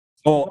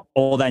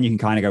 Or then you can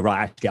kind of go,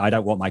 right, I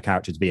don't want my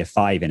character to be a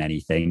 5 in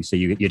anything. So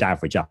you'd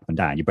average up and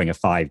down. You bring a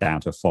 5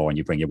 down to a 4 and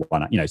you bring your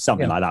 1 up,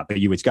 something like that. But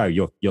you would go,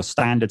 your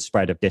standard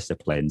spread of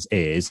disciplines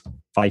is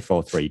 5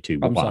 4 3 2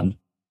 1.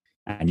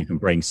 And you can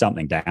bring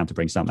something down to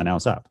bring something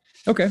else up.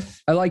 Okay.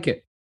 I like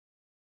it.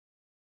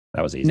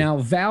 That was easy. Now,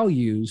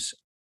 values,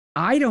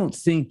 I don't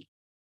think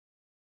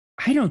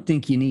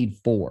you need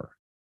 4.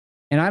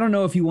 And I don't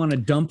know if you want to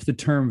dump the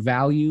term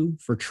value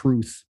for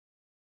truth.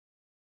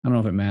 I don't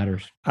know if it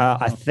matters.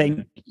 I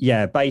think,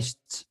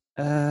 based.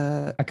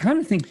 I kind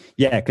of think.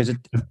 Yeah, because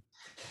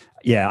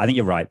I think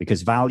you're right,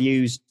 because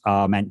values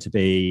are meant to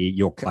be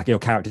your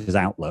character's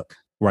outlook,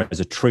 whereas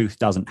a truth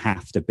doesn't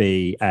have to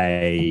be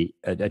a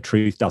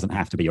truth doesn't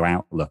have to be your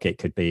outlook. It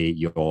could be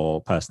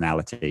your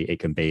personality. It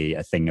can be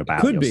a thing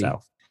about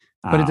yourself.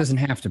 But it doesn't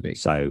have to be.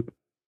 So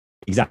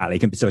exactly,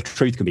 so a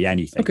truth can be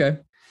anything. Okay.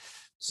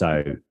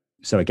 So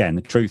again,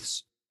 the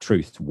truths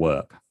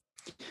work.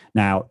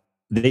 Now,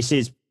 this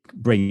is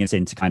bringing us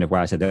into kind of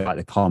where I said that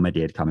the comedy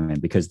had come in,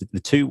 because the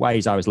 2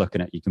 ways I was looking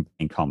at you can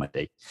bring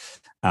comedy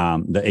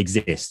that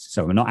exist.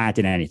 So we're not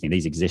adding anything.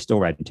 These exist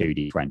already in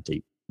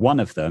 2D20. One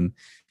of them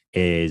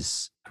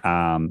is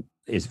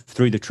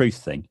through the truth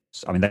thing.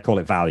 I mean, they call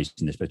it values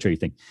in this, but truth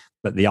thing.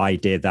 But the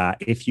idea that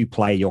if you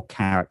play your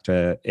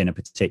character in a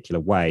particular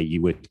way,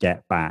 you would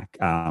get back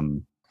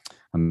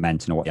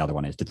momentum, or what the other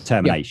one is,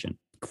 determination.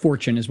 Yeah.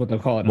 Fortune is what they'll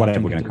call it.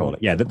 Whatever we're going to call it.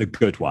 Yeah, the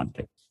good one.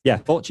 Yeah,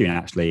 fortune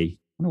actually,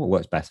 I don't know what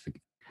works best for.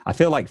 I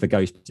feel like for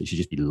ghosts, it should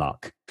just be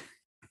luck.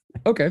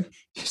 Okay.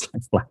 Just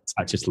like flat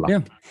out, just luck.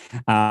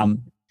 Yeah.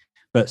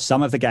 But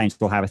some of the games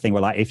will have a thing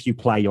where, like, if you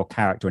play your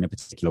character in a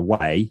particular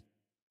way,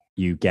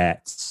 you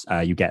get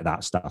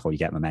that stuff, or you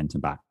get momentum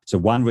back. So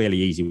one really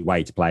easy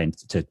way to play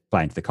into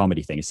the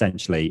comedy thing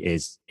essentially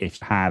is if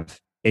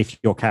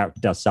your character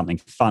does something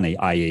funny,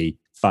 i.e.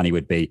 funny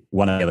would be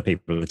one of the other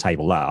people at the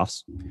table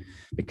laughs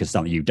because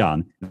something you've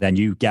done, then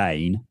you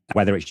gain,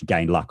 whether it's you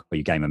gain luck or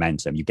you gain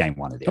momentum, you gain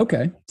one of the other.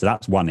 Okay. So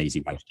that's one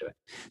easy way to do it.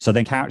 So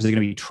then characters are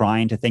going to be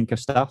trying to think of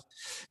stuff,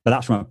 but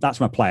that's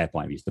from a player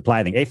point of view. The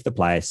player thing, if the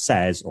player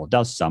says or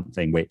does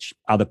something which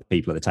other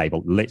people at the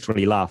table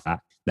literally laugh at,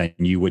 then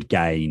you would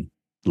gain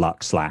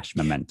luck /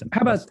 momentum.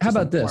 How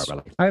about this?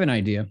 I have an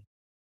idea.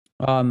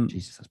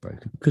 Jesus, that's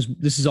broken. Because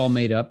this is all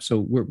made up,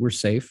 so we're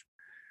safe.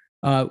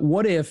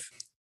 What if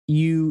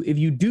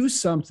you do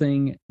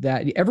something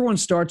that everyone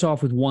starts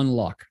off with one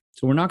luck?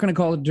 So we're not going to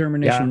call it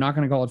determination. Yeah. We're not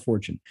going to call it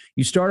fortune.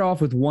 You start off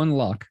with one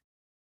luck,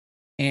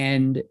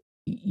 and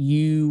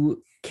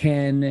you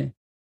can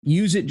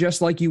use it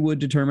just like you would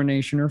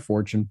determination or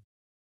fortune.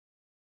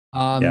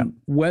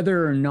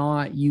 Whether or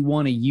not you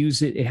want to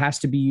use it, it has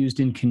to be used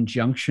in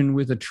conjunction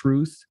with a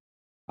truth,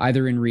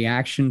 either in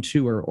reaction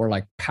to or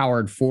like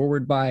powered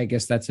forward by. I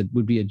guess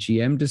would be a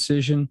GM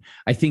decision.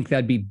 I think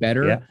that'd be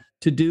better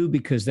to do,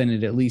 because then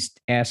it at least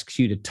asks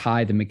you to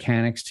tie the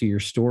mechanics to your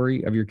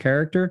story of your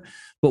character.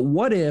 But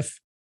what if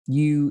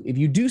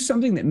you do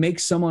something that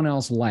makes someone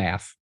else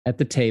laugh at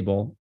the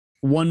table?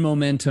 One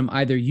momentum,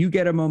 either you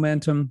get a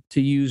momentum to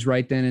use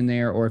right then and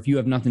there, or if you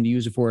have nothing to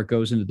use it for, it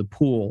goes into the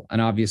pool.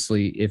 And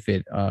obviously, if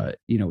it,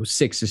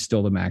 6 is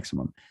still the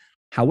maximum.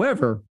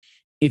 However,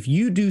 if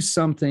you do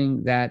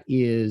something that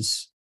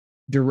is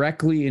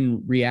directly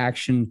in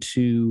reaction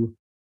to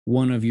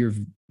one of your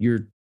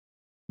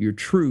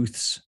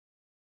truths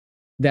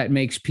that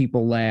makes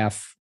people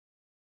laugh,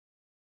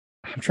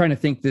 I'm trying to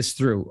think this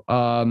through.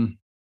 No,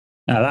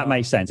 that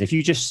makes sense. If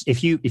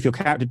your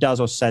character does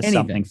or says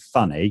something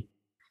funny,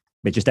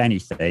 but just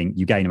anything,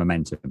 you gain a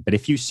momentum. But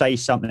if you say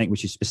something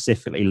which is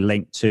specifically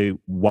linked to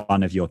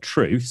one of your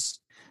truths,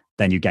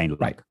 then you gain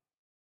luck. Right.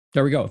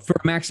 There we go. For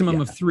a maximum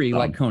of 3,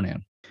 like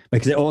Conan.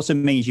 Because it also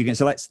means you can.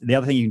 So the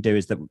other thing you can do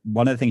is that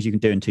one of the things you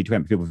can do in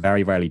 220, people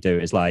very rarely do,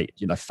 is like,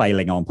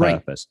 failing on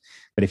purpose.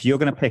 Right. But if you're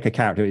going to pick a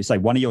character, it's like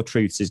one of your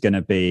truths is going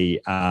to be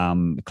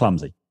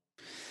clumsy.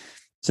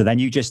 So then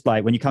you just,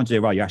 like, when you come to do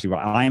a role, you actually,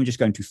 I am just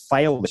going to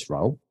fail this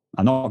role.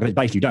 I'm not going to,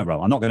 basically, you don't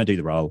roll. I'm not going to do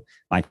the role.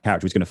 My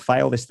character is going to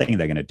fail this thing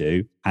they're going to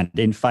do. And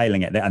in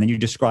failing it, and then you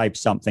describe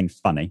something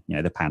funny,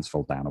 the pants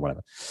fall down or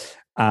whatever,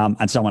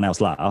 and someone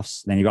else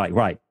laughs, then you're like,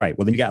 right. Well,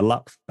 then you get a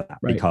luck for that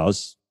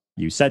because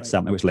you said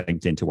something which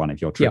linked into one of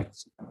your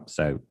truths. Yeah.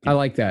 So I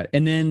like that.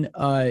 And then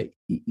oh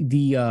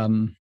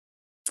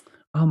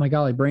my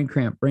golly, brain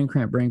cramp.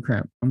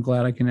 I'm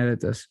glad I can edit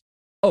this.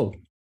 Oh,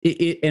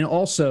 and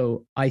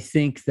also I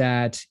think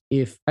that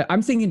if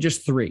I'm thinking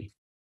just 3.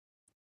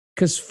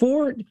 Because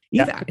 4,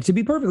 to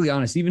be perfectly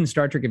honest, even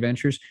Star Trek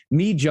Adventures,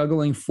 me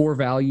juggling 4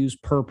 values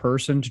per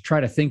person to try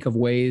to think of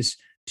ways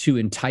to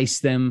entice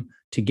them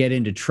to get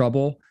into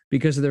trouble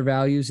because of their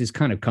values is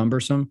kind of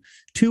cumbersome.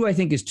 2, I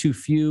think, is too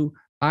few.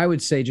 I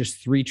would say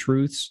just 3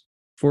 truths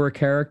for a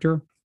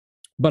character.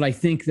 But I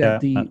think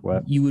that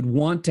you would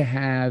want to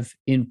have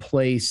in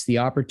place the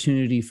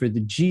opportunity for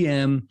the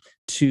GM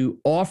to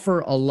offer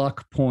a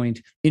luck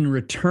point in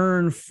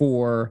return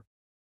for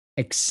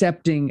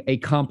accepting a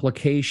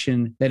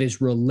complication that is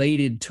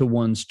related to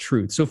one's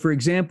truth. So, for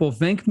example,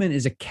 Venkman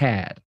is a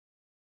cad.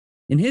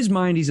 In his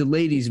mind, he's a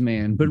ladies'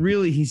 man, but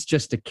really he's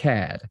just a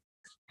cad.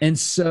 And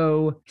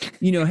so,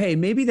 hey,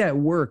 maybe that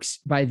works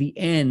by the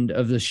end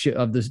of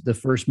the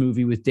first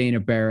movie with Dana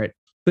Barrett,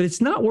 but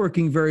it's not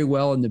working very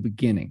well in the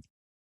beginning,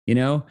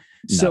 No.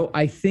 So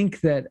I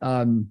think that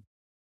the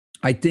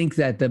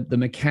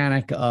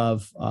mechanic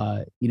of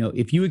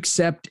if you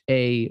accept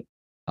a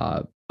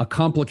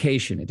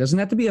complication, it doesn't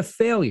have to be a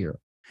failure.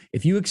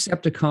 If you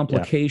accept a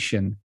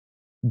complication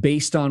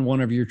based on one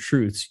of your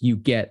truths, you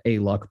get a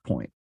luck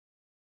point.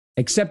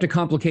 Accept a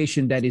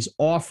complication that is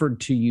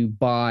offered to you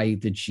by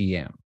the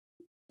GM.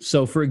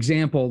 So, for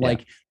example, I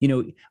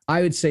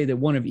would say that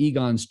one of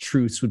Egon's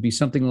truths would be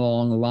something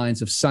along the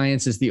lines of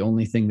science is the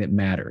only thing that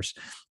matters.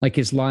 Like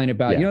his line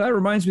about, that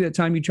reminds me of that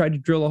time you tried to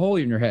drill a hole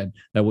in your head.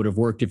 That would have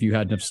worked if you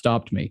hadn't have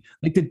stopped me.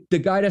 Like the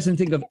guy doesn't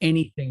think of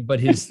anything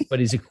but his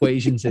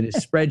equations and his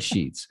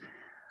spreadsheets.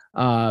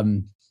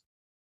 And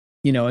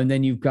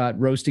then you've got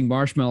roasting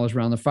marshmallows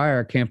around the fire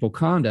at Camp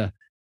Wakanda.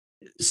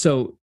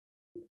 So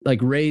like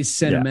Ray's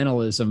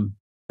sentimentalism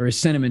or his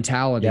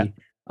sentimentality,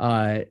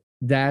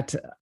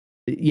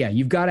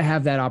 you've got to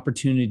have that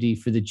opportunity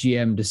for the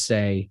GM to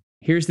say,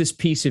 here's this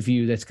piece of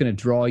you that's going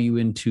to draw you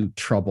into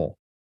trouble.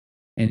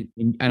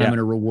 and I'm going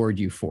to reward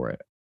you for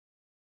it.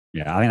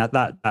 Yeah, I mean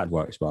that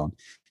works well.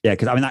 Yeah,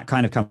 because I mean that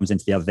kind of comes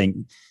into the other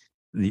thing.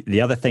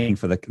 The other thing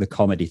for the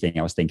comedy thing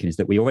I was thinking is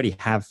that we already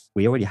have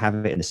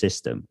it in the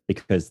system,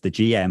 because the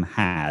GM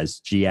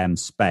has GM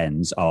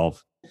spends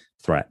of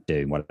threat,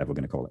 doom, whatever we're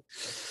going to call it,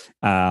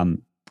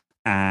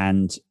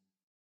 and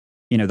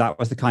that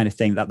was the kind of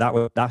thing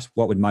that's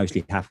what would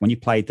mostly happen when you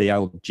played the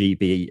old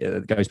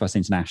GB Ghostbusters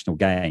International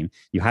game.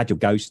 You had your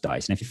ghost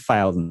dice, and if you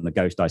failed and the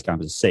ghost dice came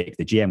up as a 6,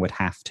 the GM would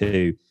have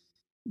to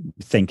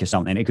think of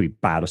something. It could be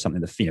bad or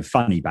something that's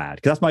funny bad,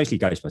 because that's mostly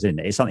Ghostbusters, isn't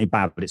it? It's something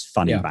bad, but it's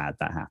funny bad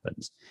that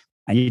happens.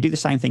 And you do the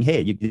same thing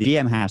here. The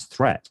GM has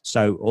threat,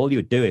 so all you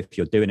would do if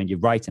you're doing and you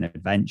write an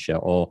adventure,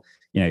 or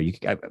we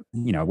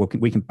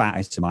can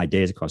batter some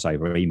ideas across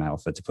over email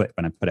to put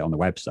when I put it on the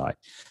website,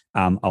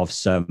 of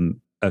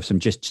some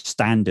just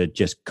standard,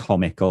 just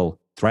comical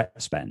threat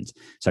spends.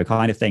 So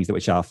kind of things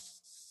which are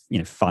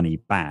funny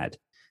bad.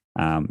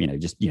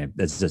 There's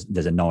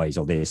a noise,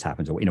 or this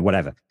happens, or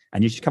whatever,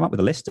 and you just come up with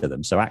a list of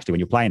them. So actually, when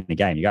you're playing the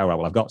game, you go, right,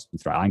 well, I've got some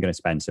threat. I'm going to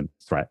spend some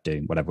threat,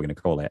 doom, whatever we're going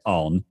to call it,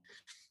 on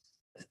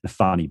the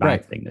funny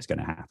bad thing that's going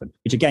to happen.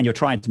 Which again, you're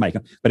trying to make,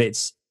 but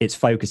it's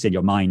focusing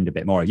your mind a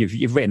bit more.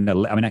 You've written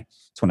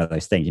it's one of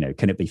those things.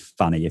 Can it be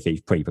funny if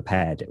you've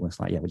pre-prepared it? Well, it's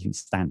like, yeah, what do you think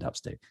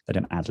stand-ups do? They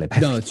don't ad lib.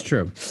 No, it's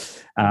true.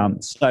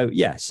 So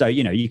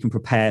you can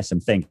prepare some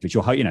things, which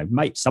you'll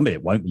somebody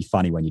that won't be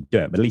funny when you do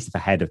it, but at least if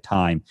ahead of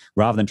time,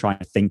 rather than trying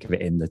to think of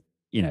it in the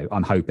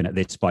I'm hoping at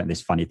this point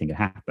this funny thing can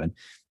happen.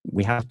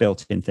 We have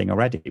built-in thing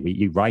already.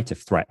 You write a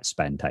threat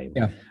spend table.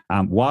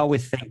 Yeah. While we're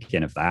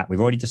thinking of that,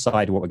 we've already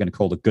decided what we're going to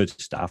call the good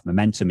stuff.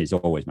 Momentum is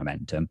always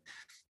momentum.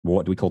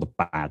 What do we call the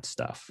bad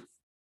stuff?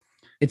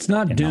 It's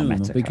not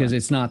doom, because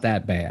it's not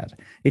that bad.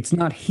 It's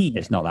not heat.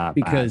 It's not that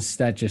because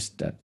bad. that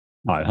just.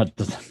 No, it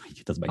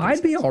doesn't make I'd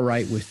sense. be all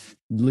right with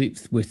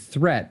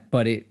threat,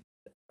 but it.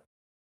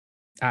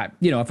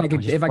 If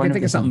I can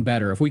think of something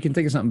better, if we can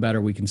think of something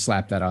better, we can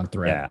slap that on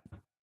threat. Yeah.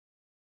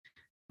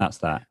 That's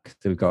that.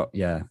 So we've got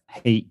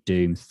heat,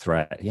 doom,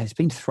 threat. Yeah, it's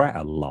been threat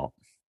a lot.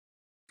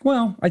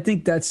 Well, I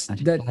think that's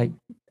that.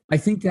 I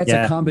think that's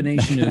a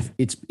combination of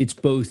it's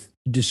both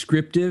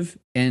descriptive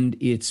and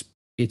it's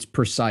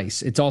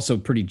precise. It's also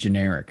pretty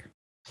generic.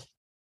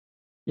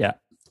 Yeah.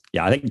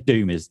 I think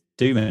doom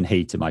and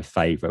heat are my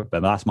favorite,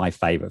 but that's my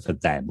favorite for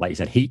them. Like you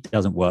said, heat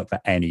doesn't work for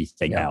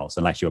anything else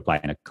unless you're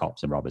playing a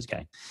cops and robbers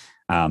game.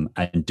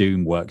 And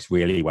Doom works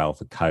really well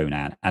for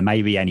Conan, and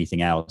maybe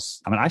anything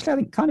else. I mean,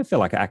 actually, I feel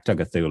like Acto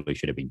Cthulhu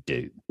should have been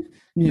Doom,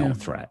 not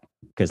Threat,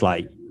 because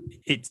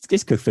it's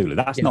Cthulhu.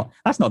 That's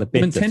not a bit.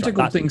 When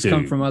tentacle things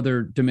come from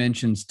other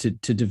dimensions to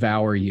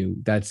devour you,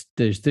 there's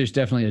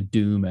definitely a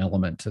Doom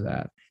element to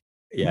that.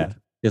 Yeah,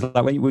 it's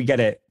like when we get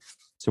it.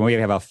 So when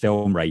we have our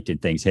film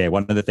rated things here,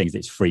 one of the things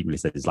that's frequently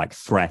said is like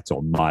threat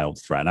or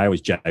mild threat. And I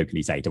always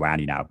jokingly say to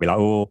Annie now, I'll be like,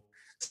 oh,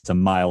 it's a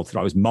mild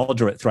threat. It was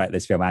moderate threat,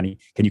 this film, Annie.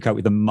 Can you cope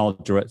with a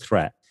moderate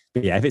threat?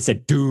 But yeah, if it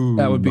said doom,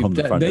 that would be,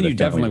 then you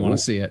definitely want to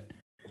see it.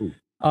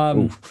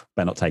 Better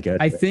not take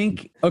it. I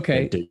think,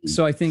 okay.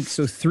 So I think,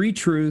 3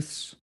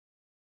 truths.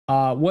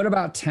 What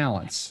about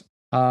talents?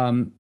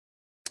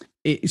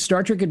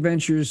 Star Trek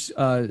Adventures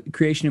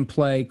Creation and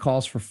Play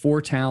calls for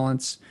 4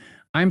 talents.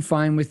 I'm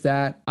fine with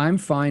that. I'm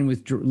fine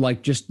with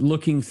just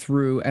looking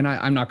through, and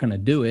I'm not going to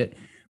do it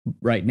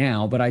right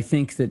now, but I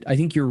think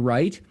you're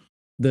right.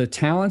 The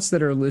talents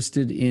that are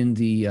listed in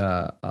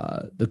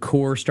the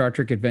core Star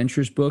Trek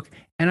Adventures book,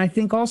 and I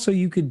think also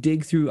you could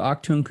dig through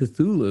Achtung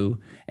Cthulhu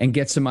and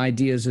get some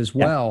ideas as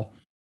well,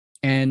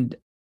 and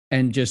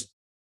just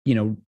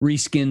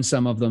reskin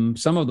some of them.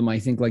 Some of them I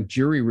think, like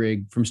Jury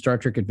Rig from Star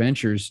Trek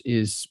Adventures,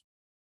 is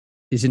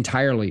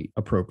entirely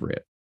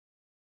appropriate.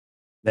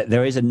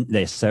 There is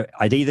this. So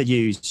I'd either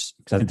use,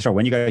 because I think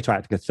when you go to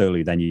Acto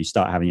Cthulhu, then you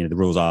start having, the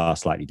rules are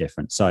slightly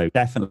different. So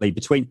definitely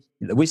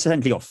we've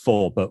essentially got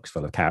 4 books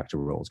full of character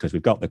rules, because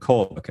we've got the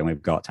core book and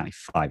we've got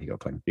 5. We've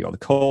got the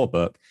core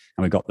book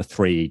and we've got the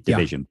 3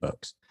 division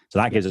books. So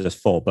that gives us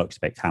 4 books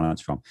to pick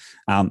talents from.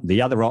 The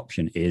other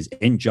option is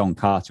in John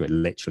Carter, it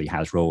literally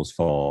has rules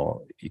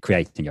for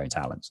creating your own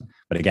talents.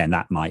 But again,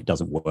 that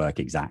doesn't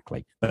work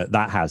exactly. But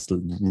that has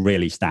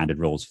really standard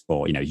rules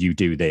for, you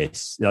do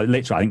this.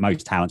 Literally, I think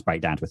most talents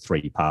break down to a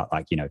 3-part,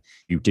 like,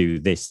 you do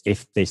this.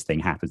 If this thing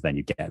happens, then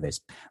you get this.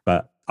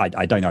 But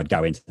I don't know, I'd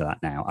go into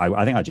that now.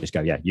 I think I'd just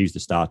go, use the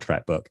Star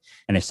Trek book.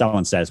 And if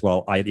someone says,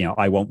 well,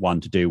 I want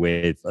one to do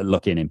with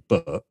looking in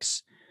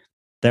books,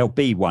 there'll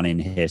be one in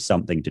here,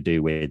 something to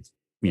do with,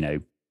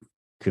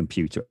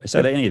 computer.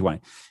 So they need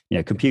one,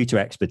 computer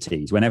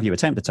expertise. Whenever you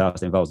attempt a task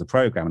that involves the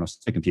program and also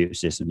the computer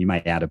system, you may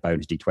add a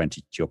bonus D20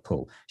 to your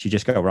pool. So you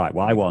just go, right,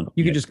 well, I want...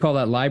 You could just call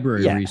that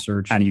library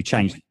research. And you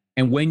change...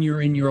 And when you're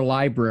in your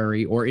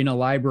library or in a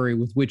library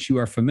with which you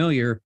are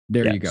familiar,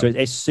 there you go. So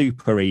it's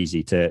super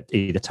easy to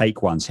either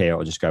take ones here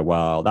or just go,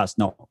 well, that's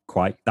not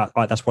quite...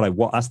 That's what I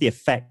want. That's the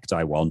effect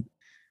I want,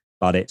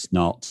 but it's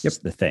not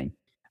the thing.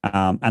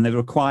 And the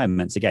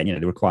requirements, again,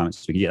 the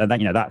requirements,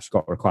 that's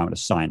got a requirement of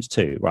science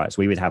too, right?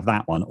 So we would have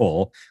that one,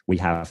 or we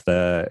have we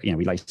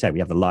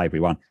have the library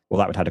one. Well,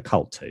 that would have a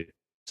cult too.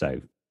 So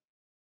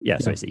Yeah,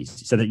 so it's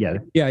easy. So that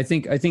Yeah, I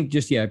think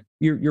just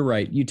you're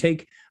right. You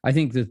take I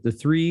think that the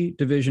 3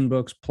 division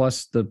books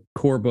plus the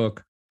core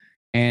book,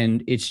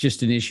 and it's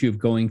just an issue of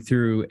going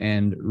through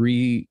and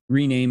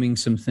renaming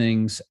some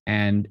things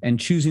and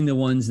choosing the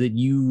ones that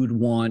you would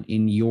want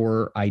in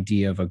your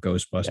idea of a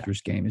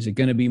Ghostbusters game. Is it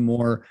going to be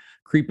more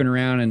creeping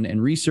around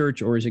and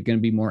research, or is it going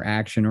to be more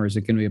action, or is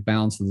it going to be a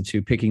balance of the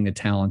two? Picking the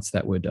talents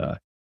that would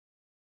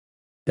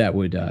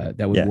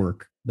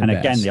work. And best.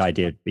 Again, the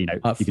idea, you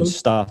can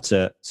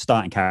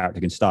starting character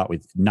can start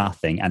with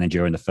nothing, and then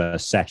during the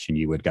first session,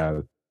 you would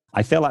go,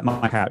 I feel like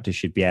my character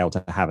should be able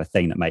to have a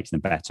thing that makes them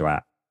better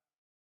at,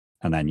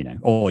 and then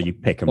or you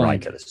pick and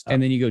write at the start,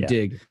 and then you go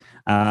dig.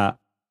 And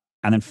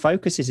then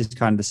focuses is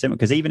kind of the similar,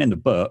 because even in the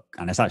book,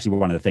 and it's actually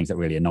one of the things that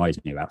really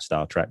annoys me about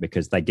Star Trek,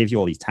 because they give you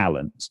all these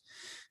talents,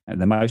 and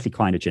they're mostly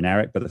kind of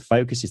generic, but the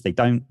focus is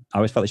I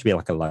always felt it should be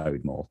like a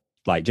load more,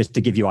 like just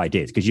to give you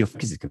ideas,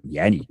 because it could be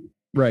any.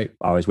 Right.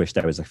 I always wish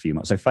there was a few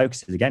more. So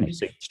focuses, again,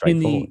 is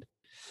straightforward.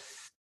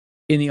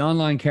 In the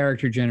online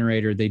character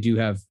generator, they do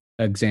have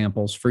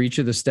examples for each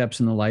of the steps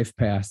in the life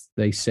path.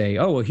 They say,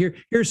 oh, well,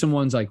 here's some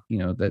ones like,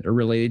 that are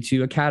related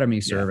to Academy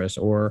service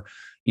or,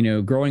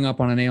 growing up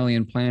on an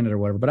alien planet or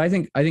whatever. But I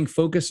think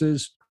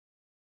focuses,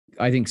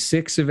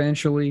 6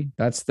 eventually.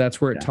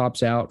 That's where it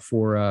tops out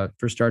for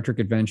Star Trek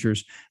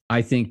Adventures.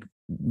 I think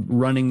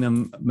running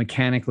them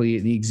mechanically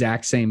in the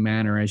exact same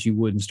manner as you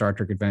would in Star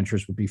Trek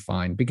Adventures would be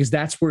fine, because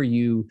that's where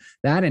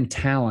that and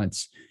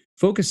talents,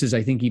 focuses,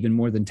 I think even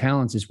more than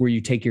talents, is where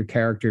you take your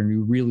character and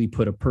you really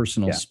put a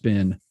personal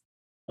spin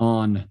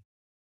on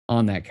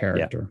that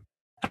character.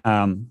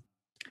 And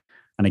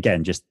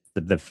again, just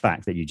the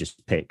fact that you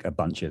just pick a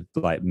bunch of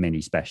like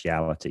mini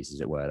specialities,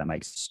 as it were, that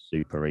makes it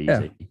super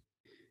easy.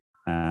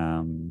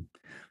 Now,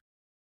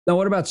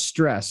 what about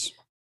stress?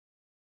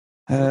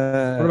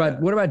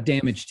 What about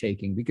damage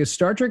taking? Because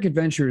Star Trek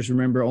Adventures,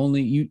 remember,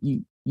 only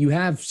you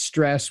have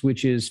stress,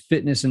 which is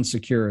fitness and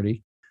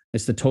security.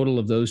 It's the total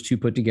of those two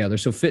put together.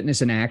 So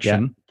fitness and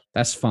action,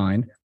 that's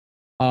fine.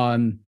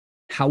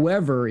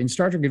 However, in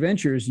Star Trek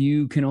Adventures,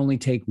 you can only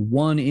take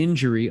 1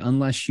 injury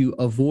unless you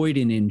avoid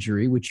an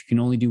injury, which you can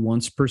only do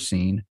once per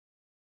scene.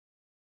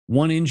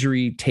 1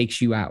 injury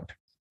takes you out.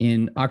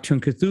 In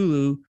Achtung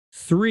Cthulhu,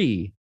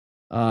 3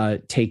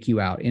 take you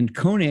out. In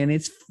Conan,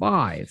 it's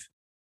 5.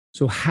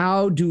 So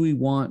how do we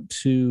want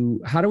to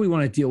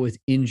deal with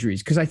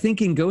injuries? Because I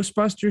think in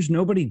Ghostbusters,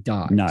 nobody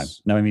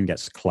dies. No one even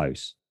gets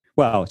close.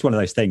 Well, it's one of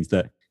those things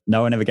that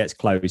no one ever gets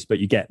close, but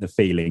you get the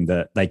feeling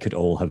that they could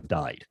all have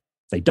died.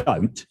 They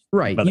don't.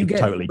 Right. But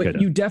totally could.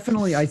 You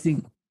definitely, I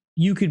think,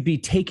 you could be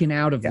taken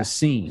out of the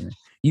scene.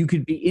 You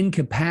could be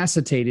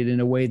incapacitated in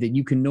a way that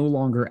you can no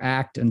longer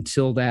act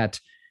until that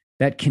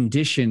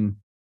condition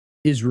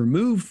is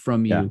removed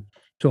from you. Yeah.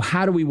 So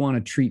how do we want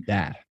to treat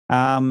that?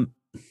 I'm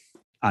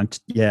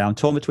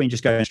torn between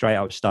just going straight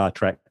out of Star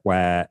Trek,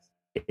 where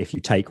if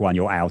you take one,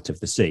 you're out of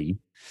the scene.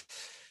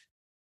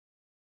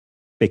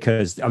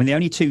 Because, the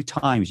only 2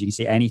 times you can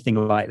see anything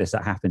like this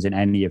that happens in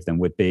any of them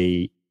would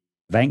be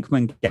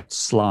Venkman gets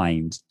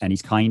slimed, and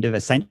he's kind of,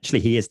 essentially,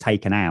 he is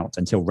taken out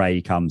until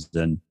Ray comes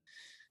and,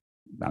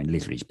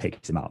 literally just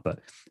picks him up, but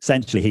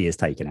essentially he is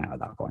taken out at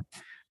that point.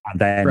 And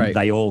then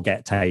they all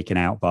get taken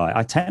out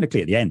by,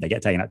 technically at the end, they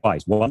get taken out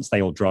twice. Once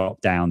they all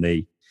drop down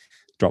the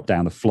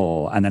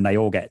floor, and then they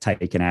all get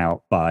taken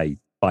out by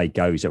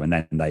Gozer, and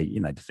then they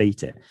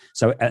defeat it.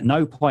 So at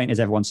no point is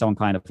everyone someone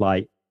kind of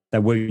like they're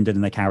wounded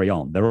and they carry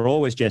on. They're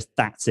always just,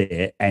 that's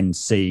it, end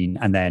scene,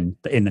 and then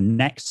in the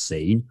next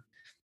scene,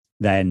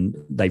 then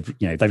they've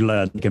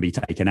learned they can be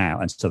taken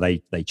out, and so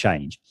they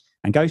change.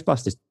 And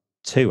Ghostbusters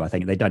 2, I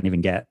think they don't even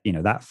get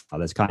that far.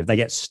 There's kind of, they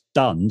get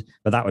stunned,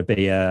 but that would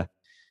be a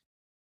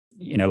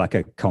like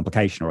a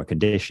complication or a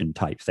condition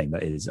type thing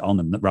that is on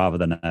them, rather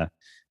than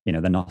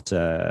they're not.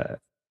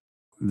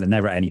 They're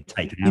never any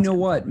taken out. You know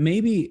what?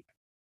 Maybe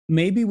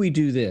we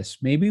do this.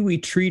 Maybe we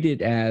treat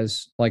it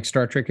as like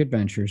Star Trek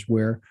Adventures,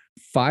 where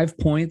 5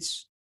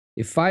 points,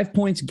 if 5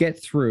 points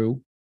get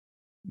through,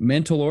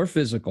 mental or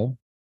physical,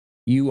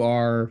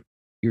 you're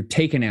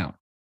taken out.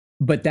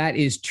 But that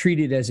is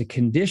treated as a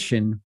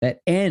condition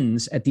that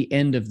ends at the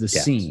end of the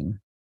scene.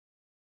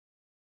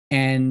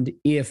 And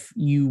if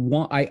you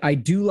want, I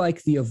do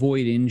like the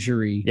avoid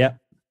injury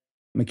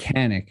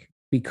mechanic,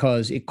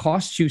 because it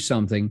costs you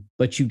something,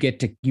 but you get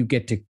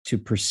to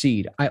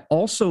proceed. I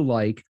also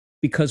like,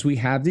 because we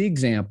have the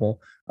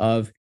example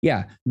of,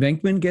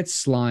 Venkman gets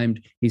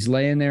slimed, he's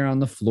laying there on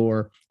the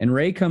floor, and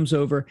Ray comes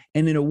over,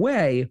 and in a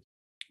way,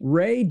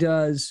 Ray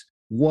does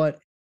what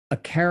a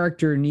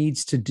character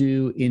needs to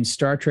do in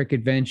Star Trek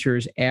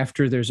Adventures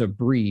after there's a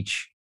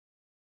breach,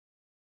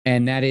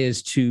 and that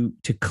is to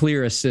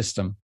clear a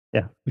system,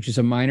 which is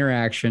a minor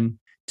action.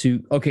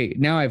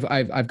 Now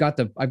I've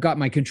got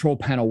my control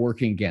panel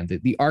working again.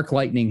 The arc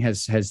lightning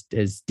has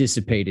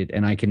dissipated,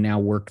 and I can now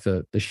work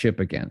the ship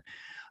again.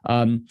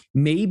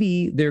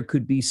 Maybe there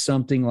could be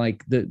something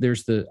like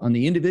on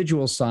the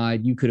individual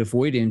side, you could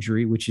avoid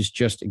injury, which is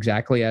just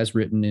exactly as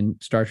written in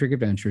Star Trek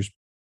Adventures.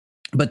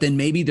 But then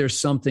maybe there's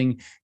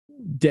something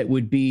that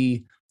would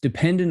be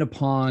dependent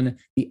upon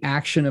the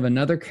action of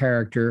another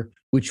character,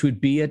 which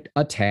would be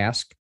a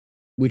task,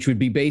 which would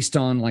be based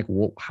on like,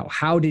 well,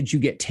 how did you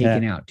get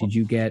taken out? Did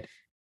you get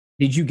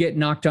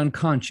knocked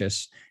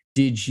unconscious?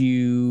 Did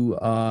you,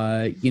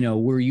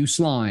 were you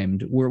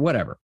slimed? Or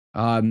whatever.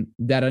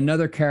 That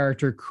another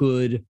character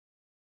could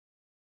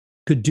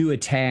do a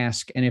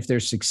task, and if they're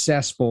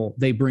successful,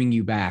 they bring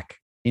you back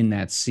in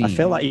that scene. I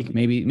feel like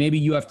maybe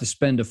you have to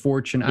spend a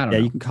fortune. I don't know.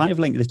 You can kind of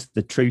link this to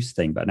the truth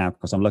thing, but now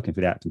because I'm looking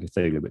for the Acting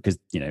Cthulhu, because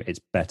it's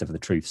better for the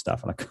truth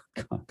stuff, and I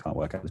can't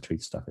work out what the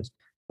truth stuff is.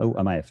 Oh,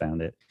 I may have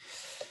found it.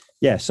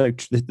 Yeah, so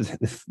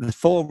the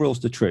 4 rules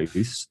to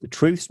truths. The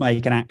truths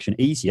make an action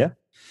easier.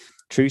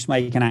 Truths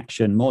make an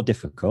action more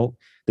difficult.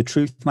 The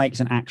truth makes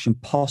an action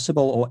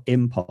possible or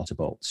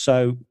impossible.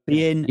 So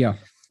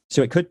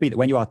so it could be that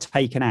when you are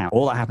taken out,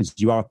 all that happens is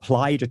you are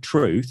applied a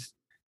truth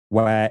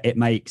where it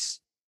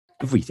makes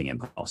everything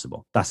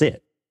impossible. That's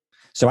it.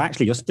 So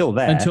actually, you're still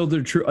there until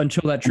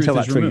that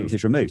truth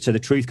is removed. So the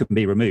truth can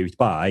be removed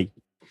by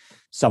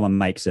someone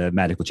makes a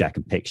medical check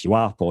and picks you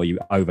up, or you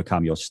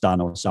overcome your stun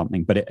or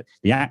something. But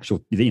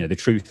the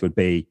truth would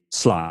be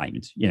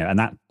slimed, and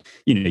that,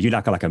 you're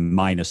like a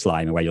minor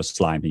slime where you're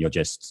slimed and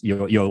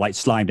you're like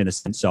slimed in the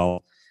sense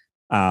of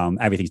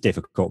everything's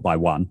difficult by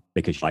 1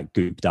 because you're like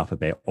gooped up a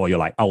bit, or you're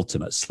like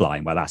ultimate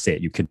slime where that's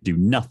it. You can do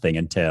nothing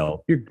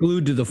until you're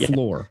glued to the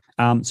floor.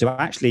 So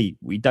actually,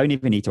 we don't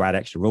even need to add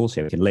extra rules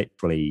here. We can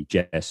literally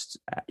just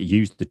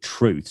use the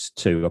truths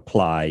to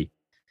apply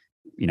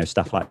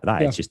stuff like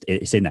that. Yeah.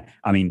 It's in there.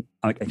 I mean,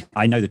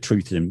 I know the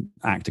truth in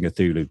Acting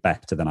Cthulhu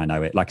better than I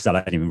know it. Like I said,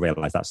 I didn't even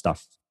realize that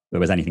stuff, there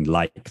was anything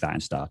like that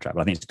in Star Trek,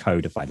 but I think it's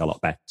codified a lot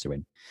better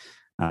in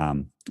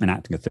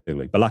Acting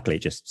Cthulhu. But luckily,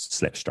 it just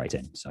slips straight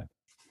in. So,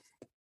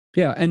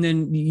 yeah. And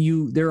then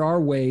there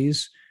are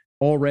ways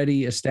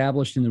already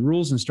established in the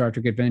rules in Star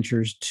Trek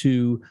Adventures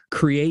to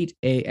create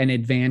an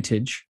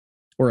advantage,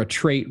 or a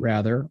trait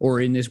rather, or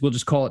in this, we'll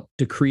just call it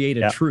to create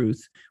a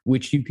truth,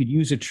 which you could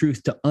use a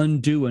truth to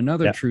undo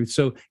another truth.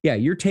 So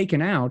you're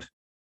taken out,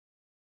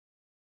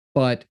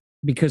 but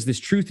because this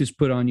truth is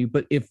put on you,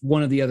 but if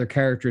one of the other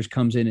characters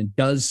comes in and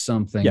does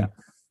something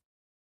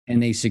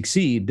and they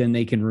succeed, then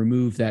they can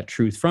remove that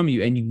truth from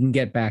you and you can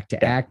get back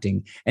to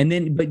acting. And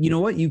then, but you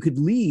know what? You could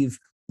leave,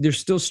 there's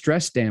still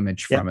stress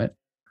damage from it.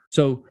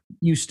 So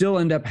you still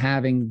end up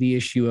having the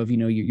issue of,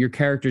 your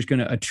character's going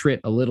to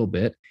attrit a little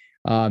bit.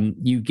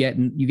 You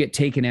get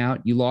taken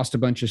out, you lost a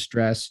bunch of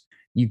stress,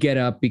 you get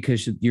up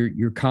because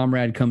your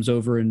comrade comes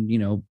over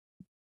and,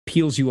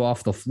 peels you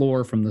off the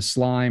floor from the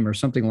slime or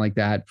something like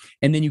that.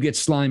 And then you get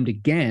slimed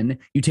again,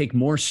 you take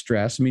more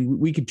stress. I mean,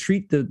 we could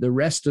treat the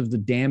rest of the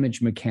damage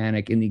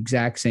mechanic in the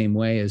exact same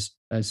way as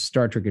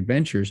Star Trek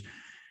Adventures,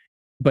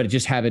 but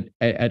just have it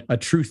a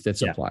truth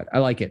that's applied. I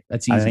like it.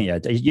 That's easy. I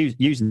think,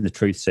 using the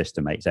truth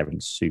system makes everything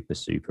super,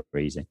 super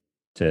easy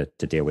to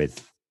deal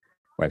with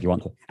wherever you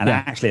want to. And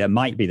actually, it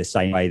might be the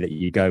same way that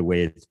you go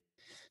with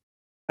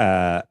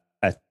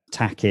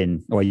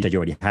attacking, or you said you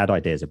already had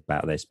ideas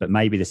about this, but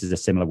maybe this is a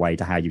similar way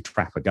to how you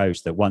trap a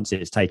ghost, that once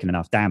it's taken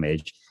enough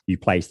damage, you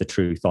place the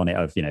truth on it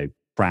of,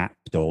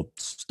 trapped or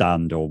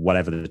stunned or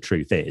whatever the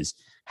truth is,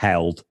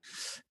 held.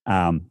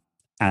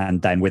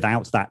 And then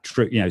without that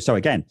truth, so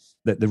again,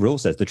 the rule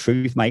says the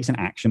truth makes an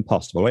action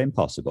possible or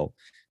impossible.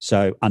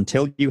 So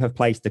until you have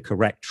placed the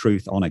correct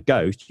truth on a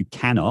ghost, you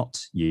cannot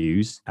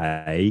use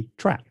a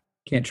trap.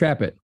 Can't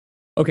trap it.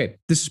 Okay,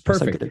 this is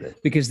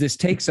perfect because this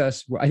takes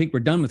us, I think we're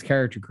done with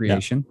character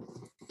creation.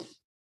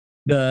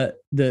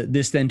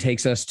 This then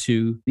takes us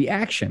to the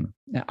action.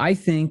 Now, I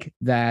think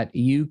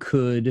you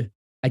could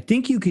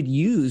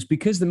use,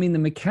 because the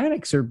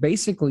mechanics are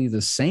basically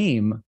the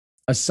same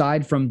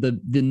aside from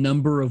the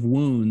number of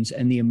wounds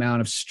and the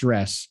amount of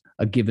stress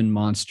a given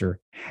monster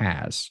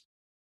has.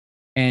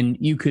 And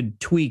you could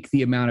tweak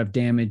the amount of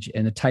damage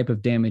and the type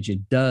of damage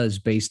it does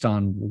based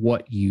on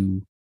what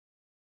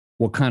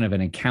kind of an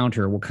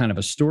encounter, what kind of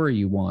a story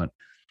you want.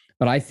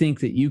 But I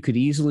think that you could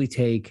easily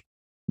take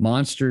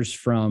monsters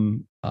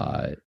from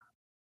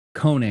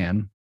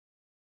Conan,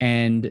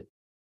 and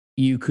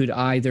you could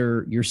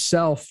either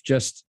yourself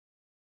just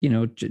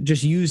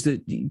use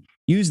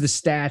the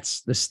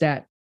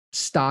stat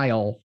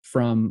style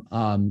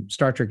from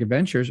Star Trek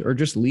Adventures, or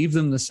just leave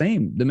them the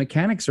same.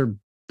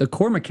 The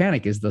core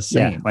mechanic is the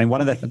same. Yeah, I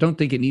mean, I don't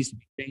think it needs to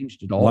be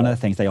changed at all. One of the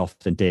things they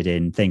often did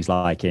in things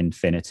like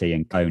Infinity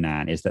and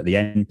Conan is that the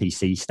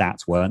NPC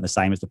stats weren't the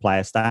same as the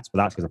player stats, but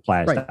that's because the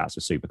player stats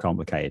were super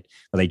complicated.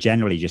 But they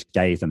generally just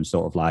gave them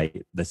sort of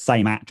like the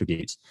same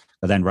attributes,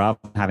 but then rather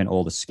than having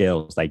all the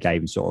skills, they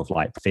gave them sort of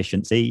like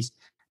proficiencies.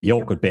 The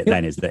awkward bit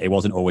then is that it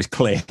wasn't always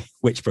clear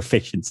which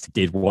proficiency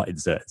did what in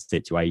certain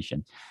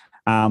situation.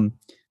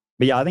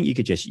 But yeah, I think you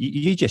could just,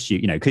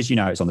 because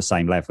it's on the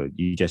same level.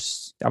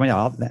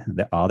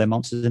 Are there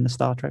monsters in the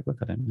Star Trek book?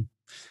 I don't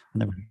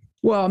know.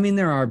 Well, I mean,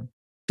 there are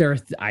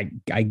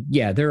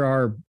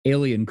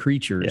alien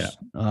creatures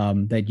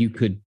that you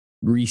could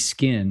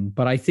reskin,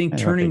 but I think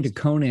turning to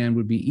Conan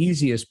would be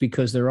easiest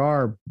because there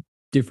are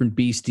different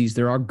beasties,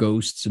 there are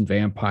ghosts and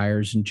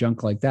vampires and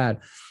junk like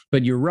that.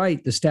 But you're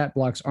right, the stat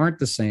blocks aren't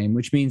the same,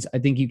 which means I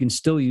think you can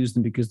still use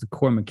them because the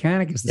core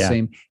mechanic is the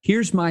same.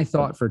 Here's my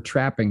thought for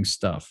trapping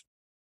stuff,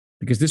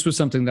 because this was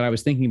something that I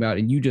was thinking about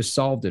and you just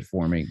solved it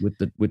for me with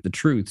the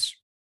truths.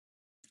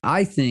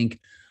 I think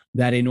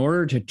that in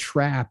order to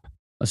trap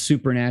a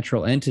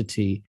supernatural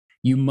entity,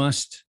 you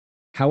must,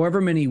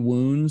 however many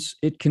wounds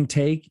it can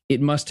take,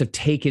 it must have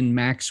taken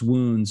max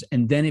wounds,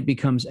 and then it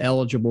becomes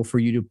eligible for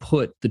you to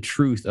put the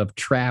truth of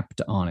trapped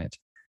on it.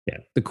 Yeah.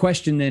 The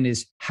question then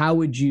is, how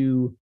would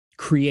you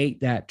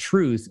create that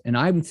truth? And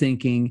I'm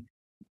thinking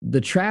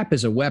the trap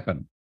is a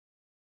weapon.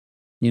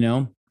 You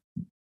know,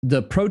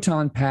 the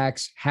proton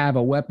packs have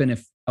a weapon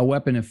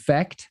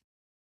effect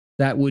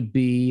that would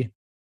be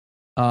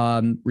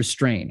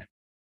restrain.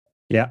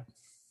 Yeah.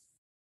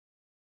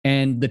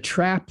 And the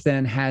trap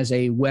then has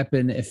a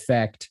weapon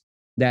effect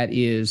that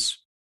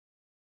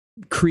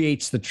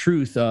creates the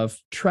truth of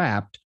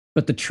trapped,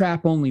 but the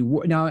trap only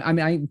now. I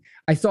mean,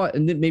 I thought,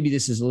 and maybe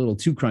this is a little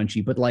too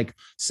crunchy, but like,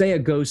 say a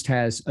ghost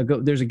has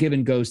there's a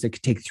given ghost that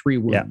could take 3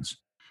 wounds,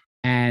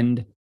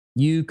 and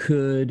you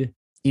could,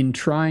 in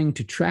trying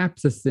to trap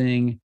the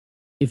thing,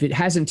 if it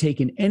hasn't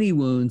taken any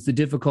wounds, the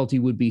difficulty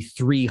would be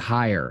 3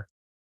 higher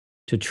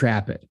to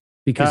trap it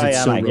because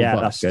it's so robust. Yeah,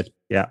 that's good.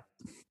 Yeah.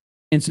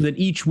 And so that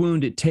each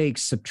wound it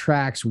takes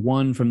subtracts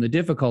 1 from the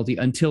difficulty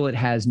until it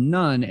has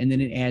none, and then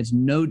it has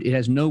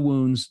no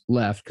wounds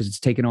left because it's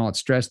taken all its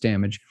stress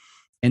damage,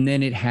 and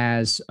then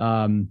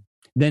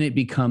then it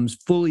becomes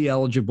fully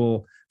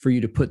eligible for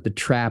you to put the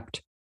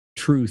trapped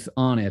truth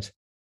on it,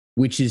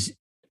 which is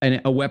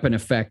a weapon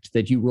effect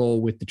that you roll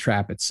with the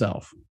trap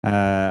itself.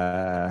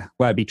 Well,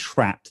 it'd be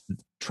trapped,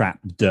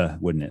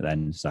 wouldn't it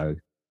then? So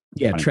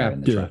yeah,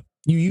 trapped.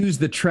 You use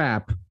the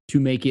trap to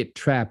make it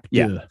trapped.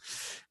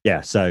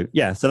 Yeah. So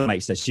that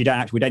makes sense. We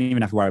don't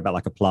even have to worry about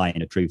like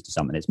applying a truth to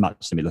something. It's much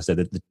similar. So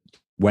that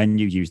when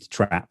you use the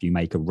trap, you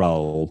make a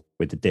roll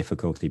with the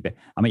difficulty bit.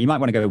 I mean, you might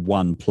want to go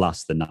 1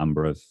 plus the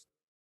number of,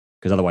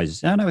 because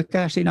otherwise,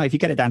 actually, no, if you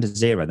get it down to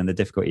 0, then the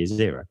difficulty is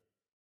 0.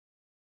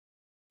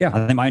 Yeah.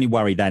 I think my only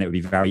worry then, it would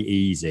be very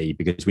easy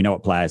because we know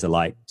what players are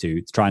like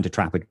trying to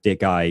trap a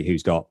guy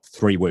who's got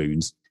 3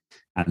 wounds,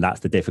 and that's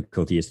the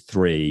difficulty is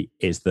 3,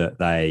 is that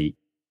they,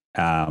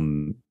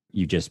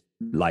 you just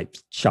like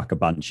chuck a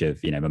bunch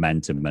of,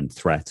 momentum and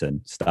threat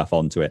and stuff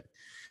onto it.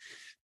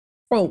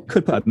 Well,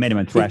 could put a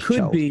minimum threshold.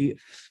 It could be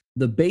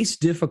the base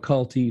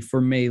difficulty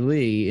for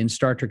melee in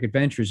Star Trek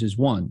Adventures is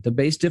 1. The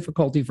base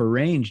difficulty for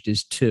ranged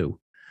is 2.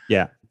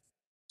 Yeah.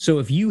 So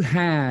if you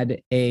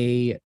had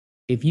a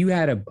maybe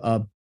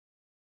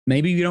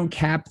you don't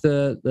cap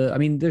the I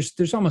mean,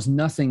 there's almost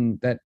nothing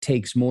that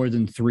takes more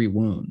than 3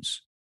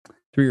 wounds.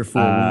 3 or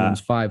 4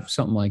 wounds, 5,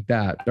 something like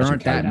that. There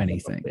aren't that many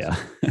things. Yeah.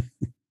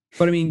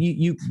 But I mean,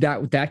 you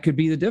that could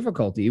be the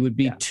difficulty. It would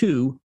be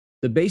 2,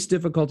 the base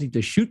difficulty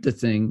to shoot the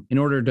thing in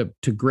order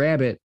to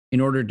grab it,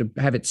 in order to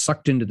have it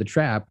sucked into the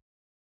trap.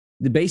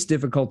 The base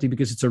difficulty,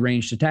 because it's a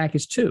ranged attack,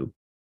 is 2.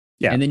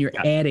 Yeah. And then you're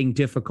adding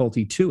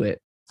difficulty to it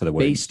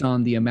based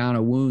on the amount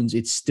of wounds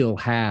it still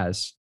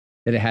has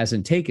that it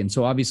hasn't taken.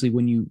 So obviously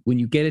when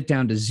you get it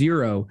down to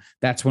 0,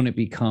 that's when it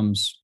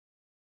becomes.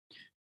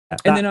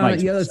 And then on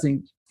the other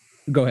thing,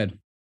 go ahead.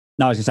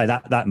 No, I was going to say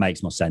that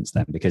makes more sense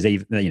then, because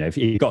even, if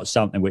you've got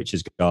something which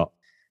has got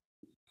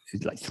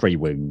like 3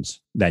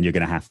 wounds, then you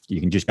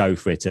can just go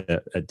for it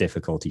at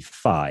difficulty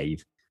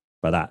 5,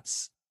 but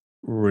that's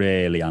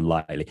really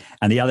unlikely.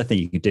 And the other thing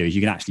you can do is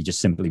you can actually just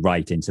simply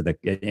write into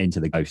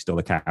the ghost or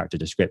the character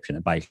description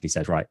that basically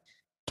says, right,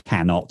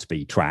 cannot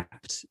be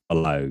trapped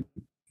below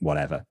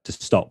whatever to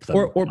stop them.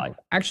 Or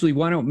actually,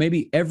 why don't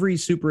maybe every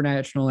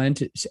supernatural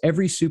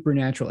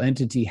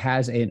entity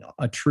has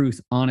a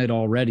truth on it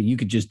already. You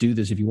could just do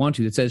this if you want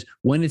to. That says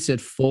when it's at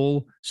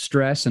full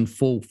stress and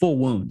full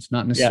wounds,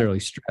 not necessarily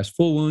stress,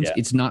 full wounds,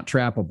 it's not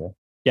trappable.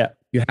 Yeah.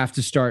 You have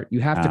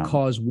to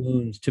cause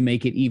wounds to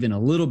make it even a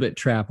little bit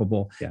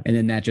trappable. Yeah. And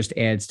then that just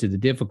adds to the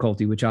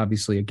difficulty, which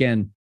obviously,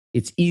 again,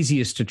 it's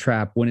easiest to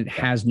trap when it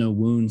has no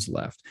wounds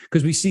left.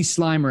 Because we see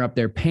Slimer up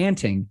there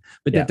panting,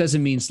 but that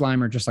doesn't mean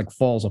Slimer just like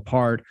falls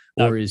apart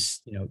or is,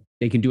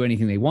 they can do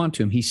anything they want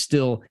to him. He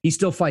still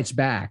fights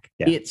back.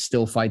 Yeah. It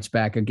still fights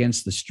back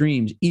against the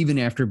streams, even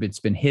after it's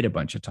been hit a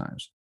bunch of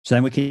times. So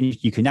then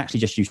you can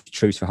actually just use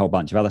truths for a whole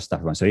bunch of other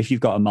stuff. So if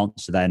you've got a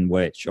monster then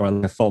or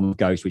a form of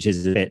ghost, which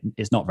is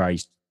it's not very,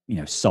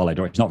 solid,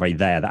 or it's not very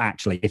there, that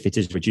actually, if it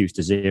is reduced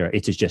to 0,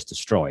 it is just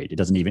destroyed. It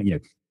doesn't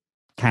even,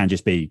 can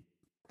just be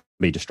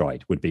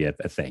destroyed would be a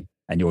thing,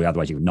 and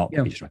otherwise you would not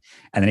be destroyed.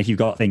 And then if you've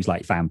got things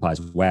like vampires,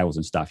 werewolves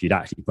and stuff, you'd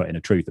actually put in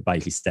a truth that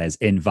basically says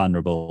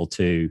invulnerable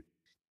to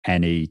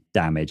any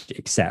damage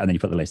except, and then you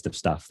put the list of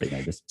stuff,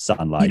 the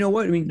sunlight. You know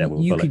what I mean?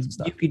 You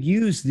could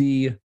use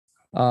the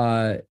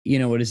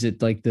what is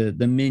it, like the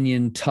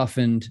minion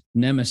toughened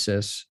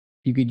nemesis.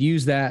 You could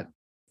use that.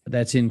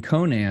 That's in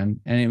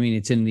Conan, and I mean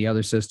it's in the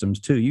other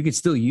systems too. You could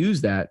still use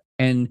that,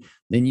 and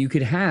then you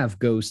could have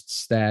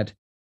ghosts that,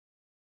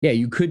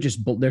 you could just,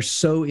 they're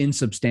so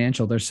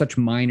insubstantial. They're such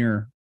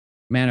minor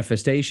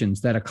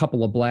manifestations that a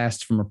couple of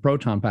blasts from a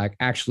proton pack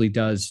actually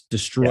does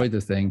destroy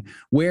the thing.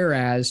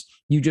 Whereas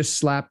you just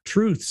slap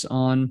truths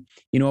on,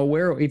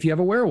 if you have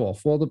a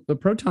werewolf, well, the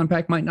proton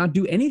pack might not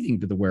do anything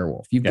to the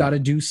werewolf. You've got to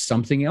do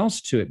something else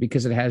to it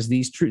because it has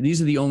these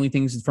these are the only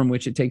things from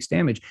which it takes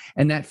damage.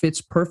 And that fits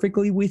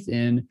perfectly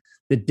within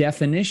the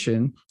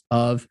definition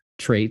of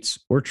traits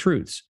or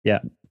truths. Yeah.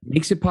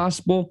 Makes it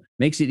possible,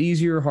 makes it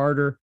easier or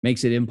harder,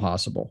 makes it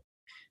impossible.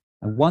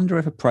 I wonder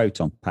if a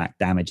proton pack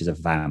damages a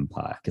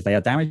vampire, because they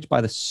are damaged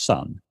by the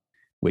sun,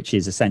 which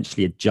is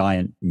essentially a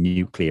giant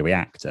nuclear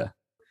reactor.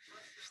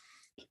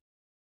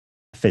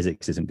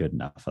 Physics isn't good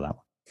enough for that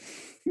one.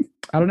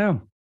 I don't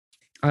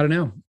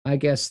know. I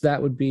guess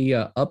that would be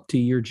up to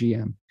your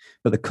GM.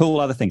 But the cool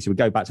other things, so we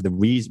go back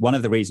to one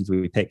of the reasons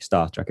we picked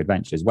Star Trek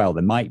Adventure as well.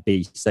 There might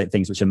be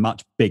things which are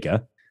much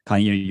bigger,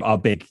 are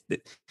big.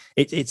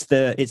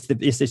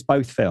 It's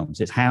both films.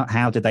 It's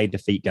how did they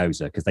defeat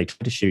Gozer? Because they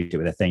tried to shoot it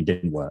with a thing,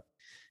 didn't work.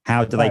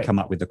 How do they come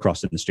up with the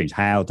cross and the streams?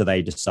 How do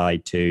they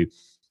decide to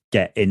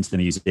get into the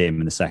museum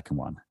in the second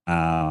one?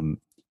 And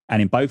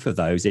in both of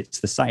those, it's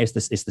the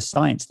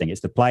science thing.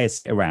 It's the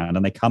players sit around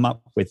and they come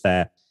up with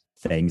their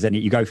things, and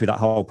you go through that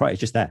whole process. It's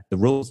just there. The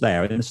rules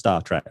there in the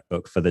Star Trek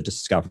book for the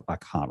discovery. I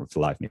can't for the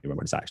life of me remember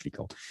what it's actually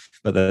called,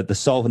 but the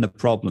solving the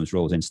problems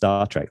rules in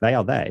Star Trek, they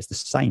are there. It's the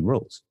same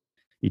rules.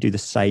 You do the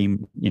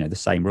same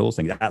rules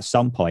thing. At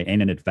some point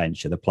in an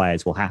adventure, the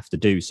players will have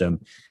to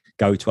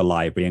go to a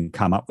library and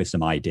come up with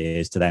some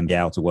ideas to then be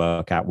able to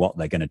work out what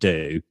they're going to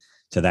do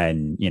to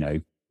then,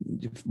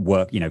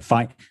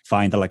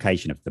 find the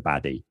location of the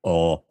baddie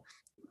or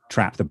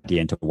trap the baddie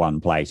into one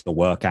place or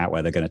work out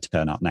where they're going to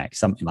turn up next,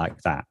 something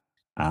like that.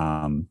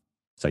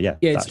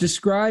 It's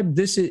described.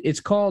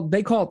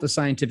 They call it the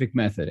scientific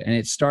method, and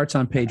it starts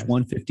on page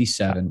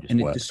 157,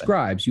 and it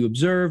describes you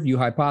observe, you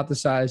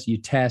hypothesize, you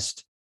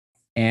test,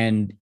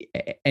 and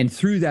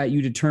through that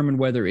you determine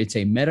whether it's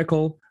a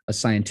medical, a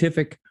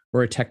scientific,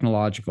 or a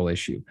technological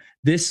issue.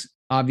 This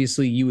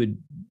obviously you would,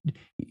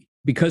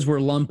 because we're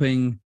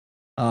lumping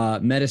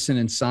medicine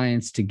and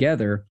science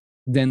together,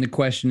 then the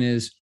question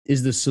is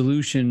the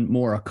solution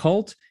more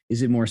occult?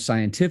 Is it more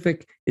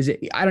scientific?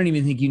 I don't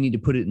even think you need to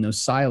put it in those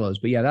silos,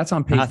 but yeah, that's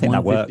on page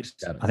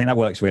 157. I think that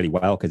works really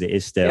well because it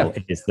is still,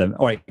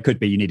 or it could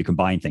be you need a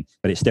combined thing,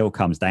 but it still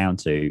comes down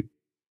to,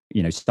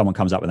 someone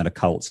comes up with an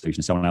occult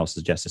solution, someone else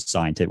suggests a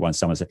scientific one,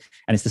 and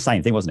it's the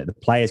same thing, wasn't it?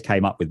 The players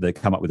come up with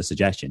the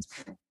suggestions,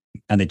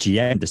 and the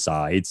GM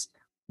decides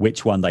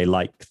which one they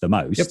like the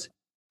most,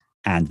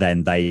 and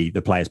then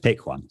the players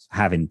pick one,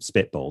 having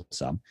spitballed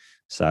some.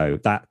 So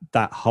that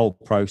whole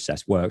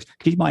process works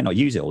because you might not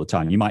use it all the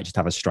time. You might just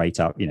have a straight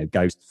up,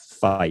 ghost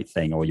fight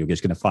thing, or you're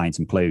just going to find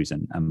some clues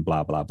and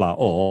blah, blah, blah.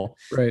 Or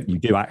you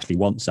do actually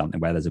want something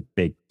where there's a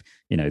big,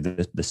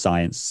 the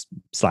science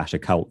 /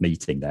 occult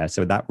meeting there.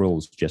 So that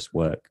rules just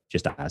work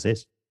just as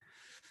is.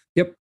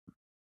 Yep.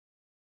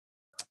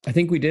 I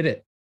think we did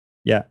it.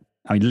 Yeah.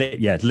 I mean,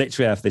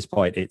 literally at this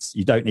point,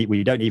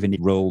 we don't even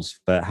need rules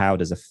for how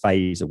does a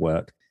phaser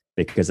work,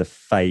 because a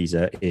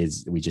phaser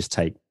is, we just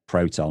take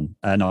proton.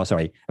 The other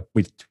way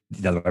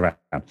around.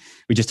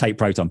 We just take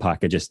proton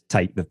pack and just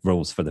take the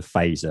rules for the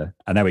phaser,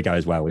 and there we go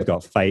as well. We've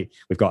got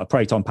a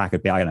proton pack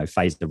of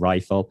phaser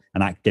rifle,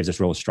 and that gives us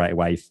rules straight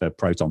away for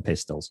proton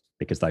pistols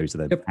because those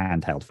are the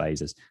handheld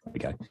phasers. There we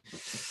go.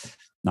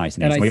 Nice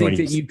and easy. I think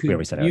that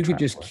you could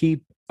just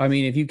keep. I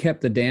mean, if you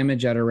kept the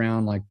damage at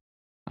around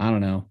I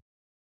don't know,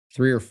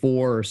 3 or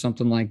 4 or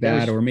something like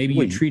that, or maybe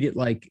you treat it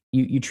like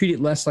you treat it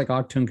less like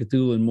Achtung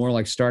Cthulhu and more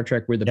like Star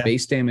Trek, where the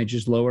base damage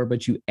is lower,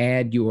 but you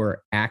add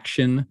your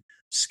action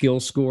skill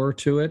score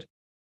to it,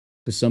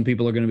 because some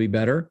people are going to be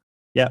better.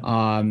 Yeah.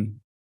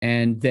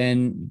 And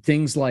then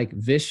things like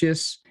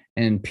vicious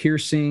and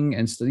piercing,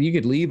 and so you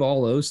could leave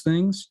all those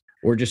things,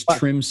 or just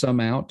trim some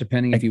out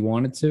depending if you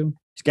wanted to.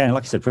 Again,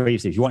 like I said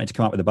previously, if you wanted to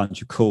come up with a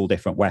bunch of cool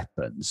different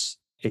weapons,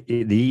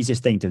 the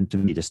easiest thing to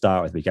me to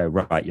start with, we go,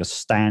 right, your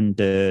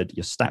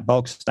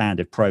bog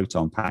standard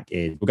proton pack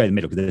is, we'll go in the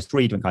middle because there's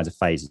 3 different kinds of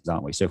phasers,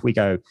 aren't we? So if we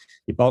go,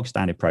 your bog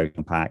standard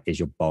proton pack is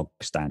your bog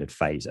standard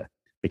phaser,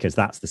 because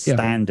that's the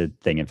standard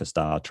thing in for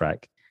Star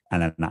Trek.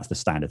 And then that's the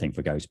standard thing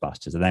for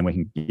Ghostbusters. And then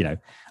we can,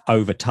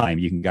 over time,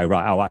 you can go,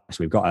 right,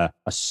 actually, we've got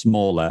a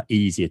smaller,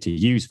 easier to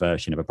use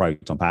version of a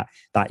proton pack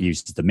that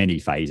uses the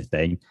mini phaser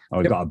thing. Or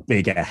we've got a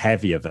bigger,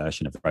 heavier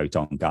version of the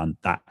proton gun.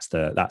 That's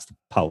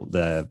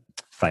the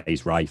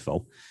phase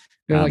rifle.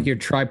 Like your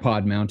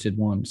tripod mounted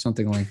one,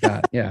 something like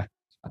that. Yeah.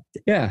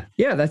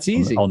 That's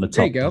easy. On the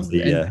top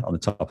on the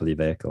top of the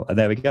vehicle. And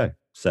there we go.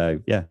 So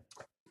that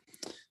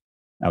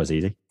was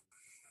easy.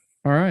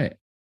 All right.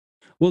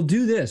 We'll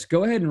do this.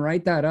 Go ahead and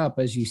write that up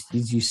as you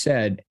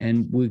said,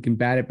 and we can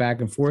bat it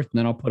back and forth, and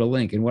then I'll put a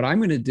link. And what I'm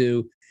going to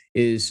do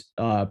is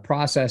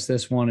process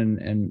this one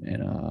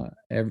and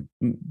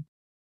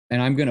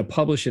I'm going to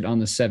publish it on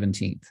the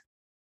 17th.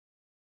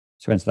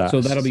 So when's that?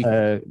 So that'll be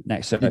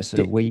next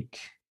a week.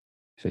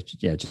 So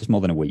just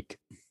more than a week.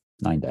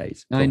 9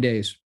 days. 9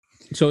 days.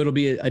 So it'll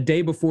be a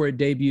day before it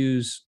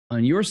debuts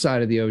on your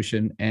side of the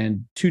ocean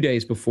and 2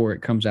 days before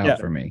it comes out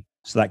for me.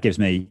 So that gives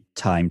me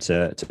time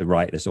to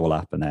write this all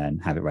up and then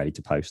have it ready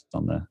to post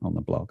on the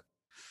blog.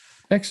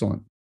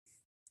 Excellent.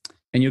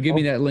 And you'll give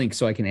me that link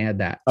so I can add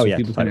that. So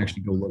people can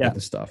actually go look at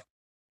the stuff.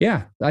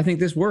 Yeah, I think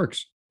this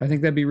works. I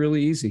think that'd be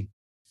really easy.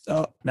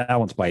 Oh, now I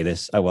want to play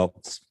this. Oh well,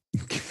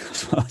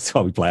 that's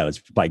why we play. Let's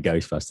play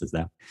Ghostbusters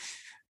now.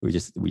 We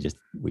just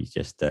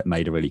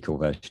made a really cool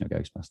version of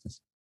Ghostbusters.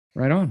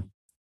 Right on.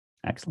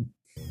 Excellent.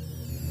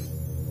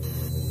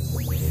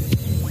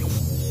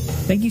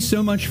 Thank you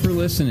so much for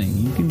listening.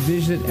 You can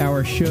visit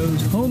our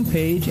show's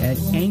homepage at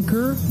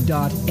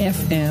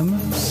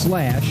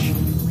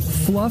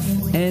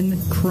anchor.fm/Fluff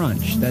and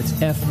Crunch. That's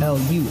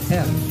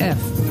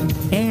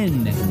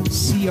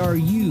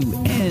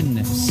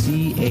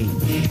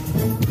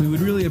FLUFFNCRUNCH. We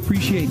would really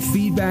appreciate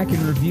feedback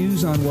and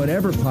reviews on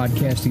whatever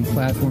podcasting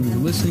platform you're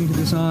listening to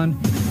this on.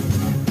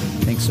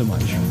 Thanks so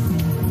much.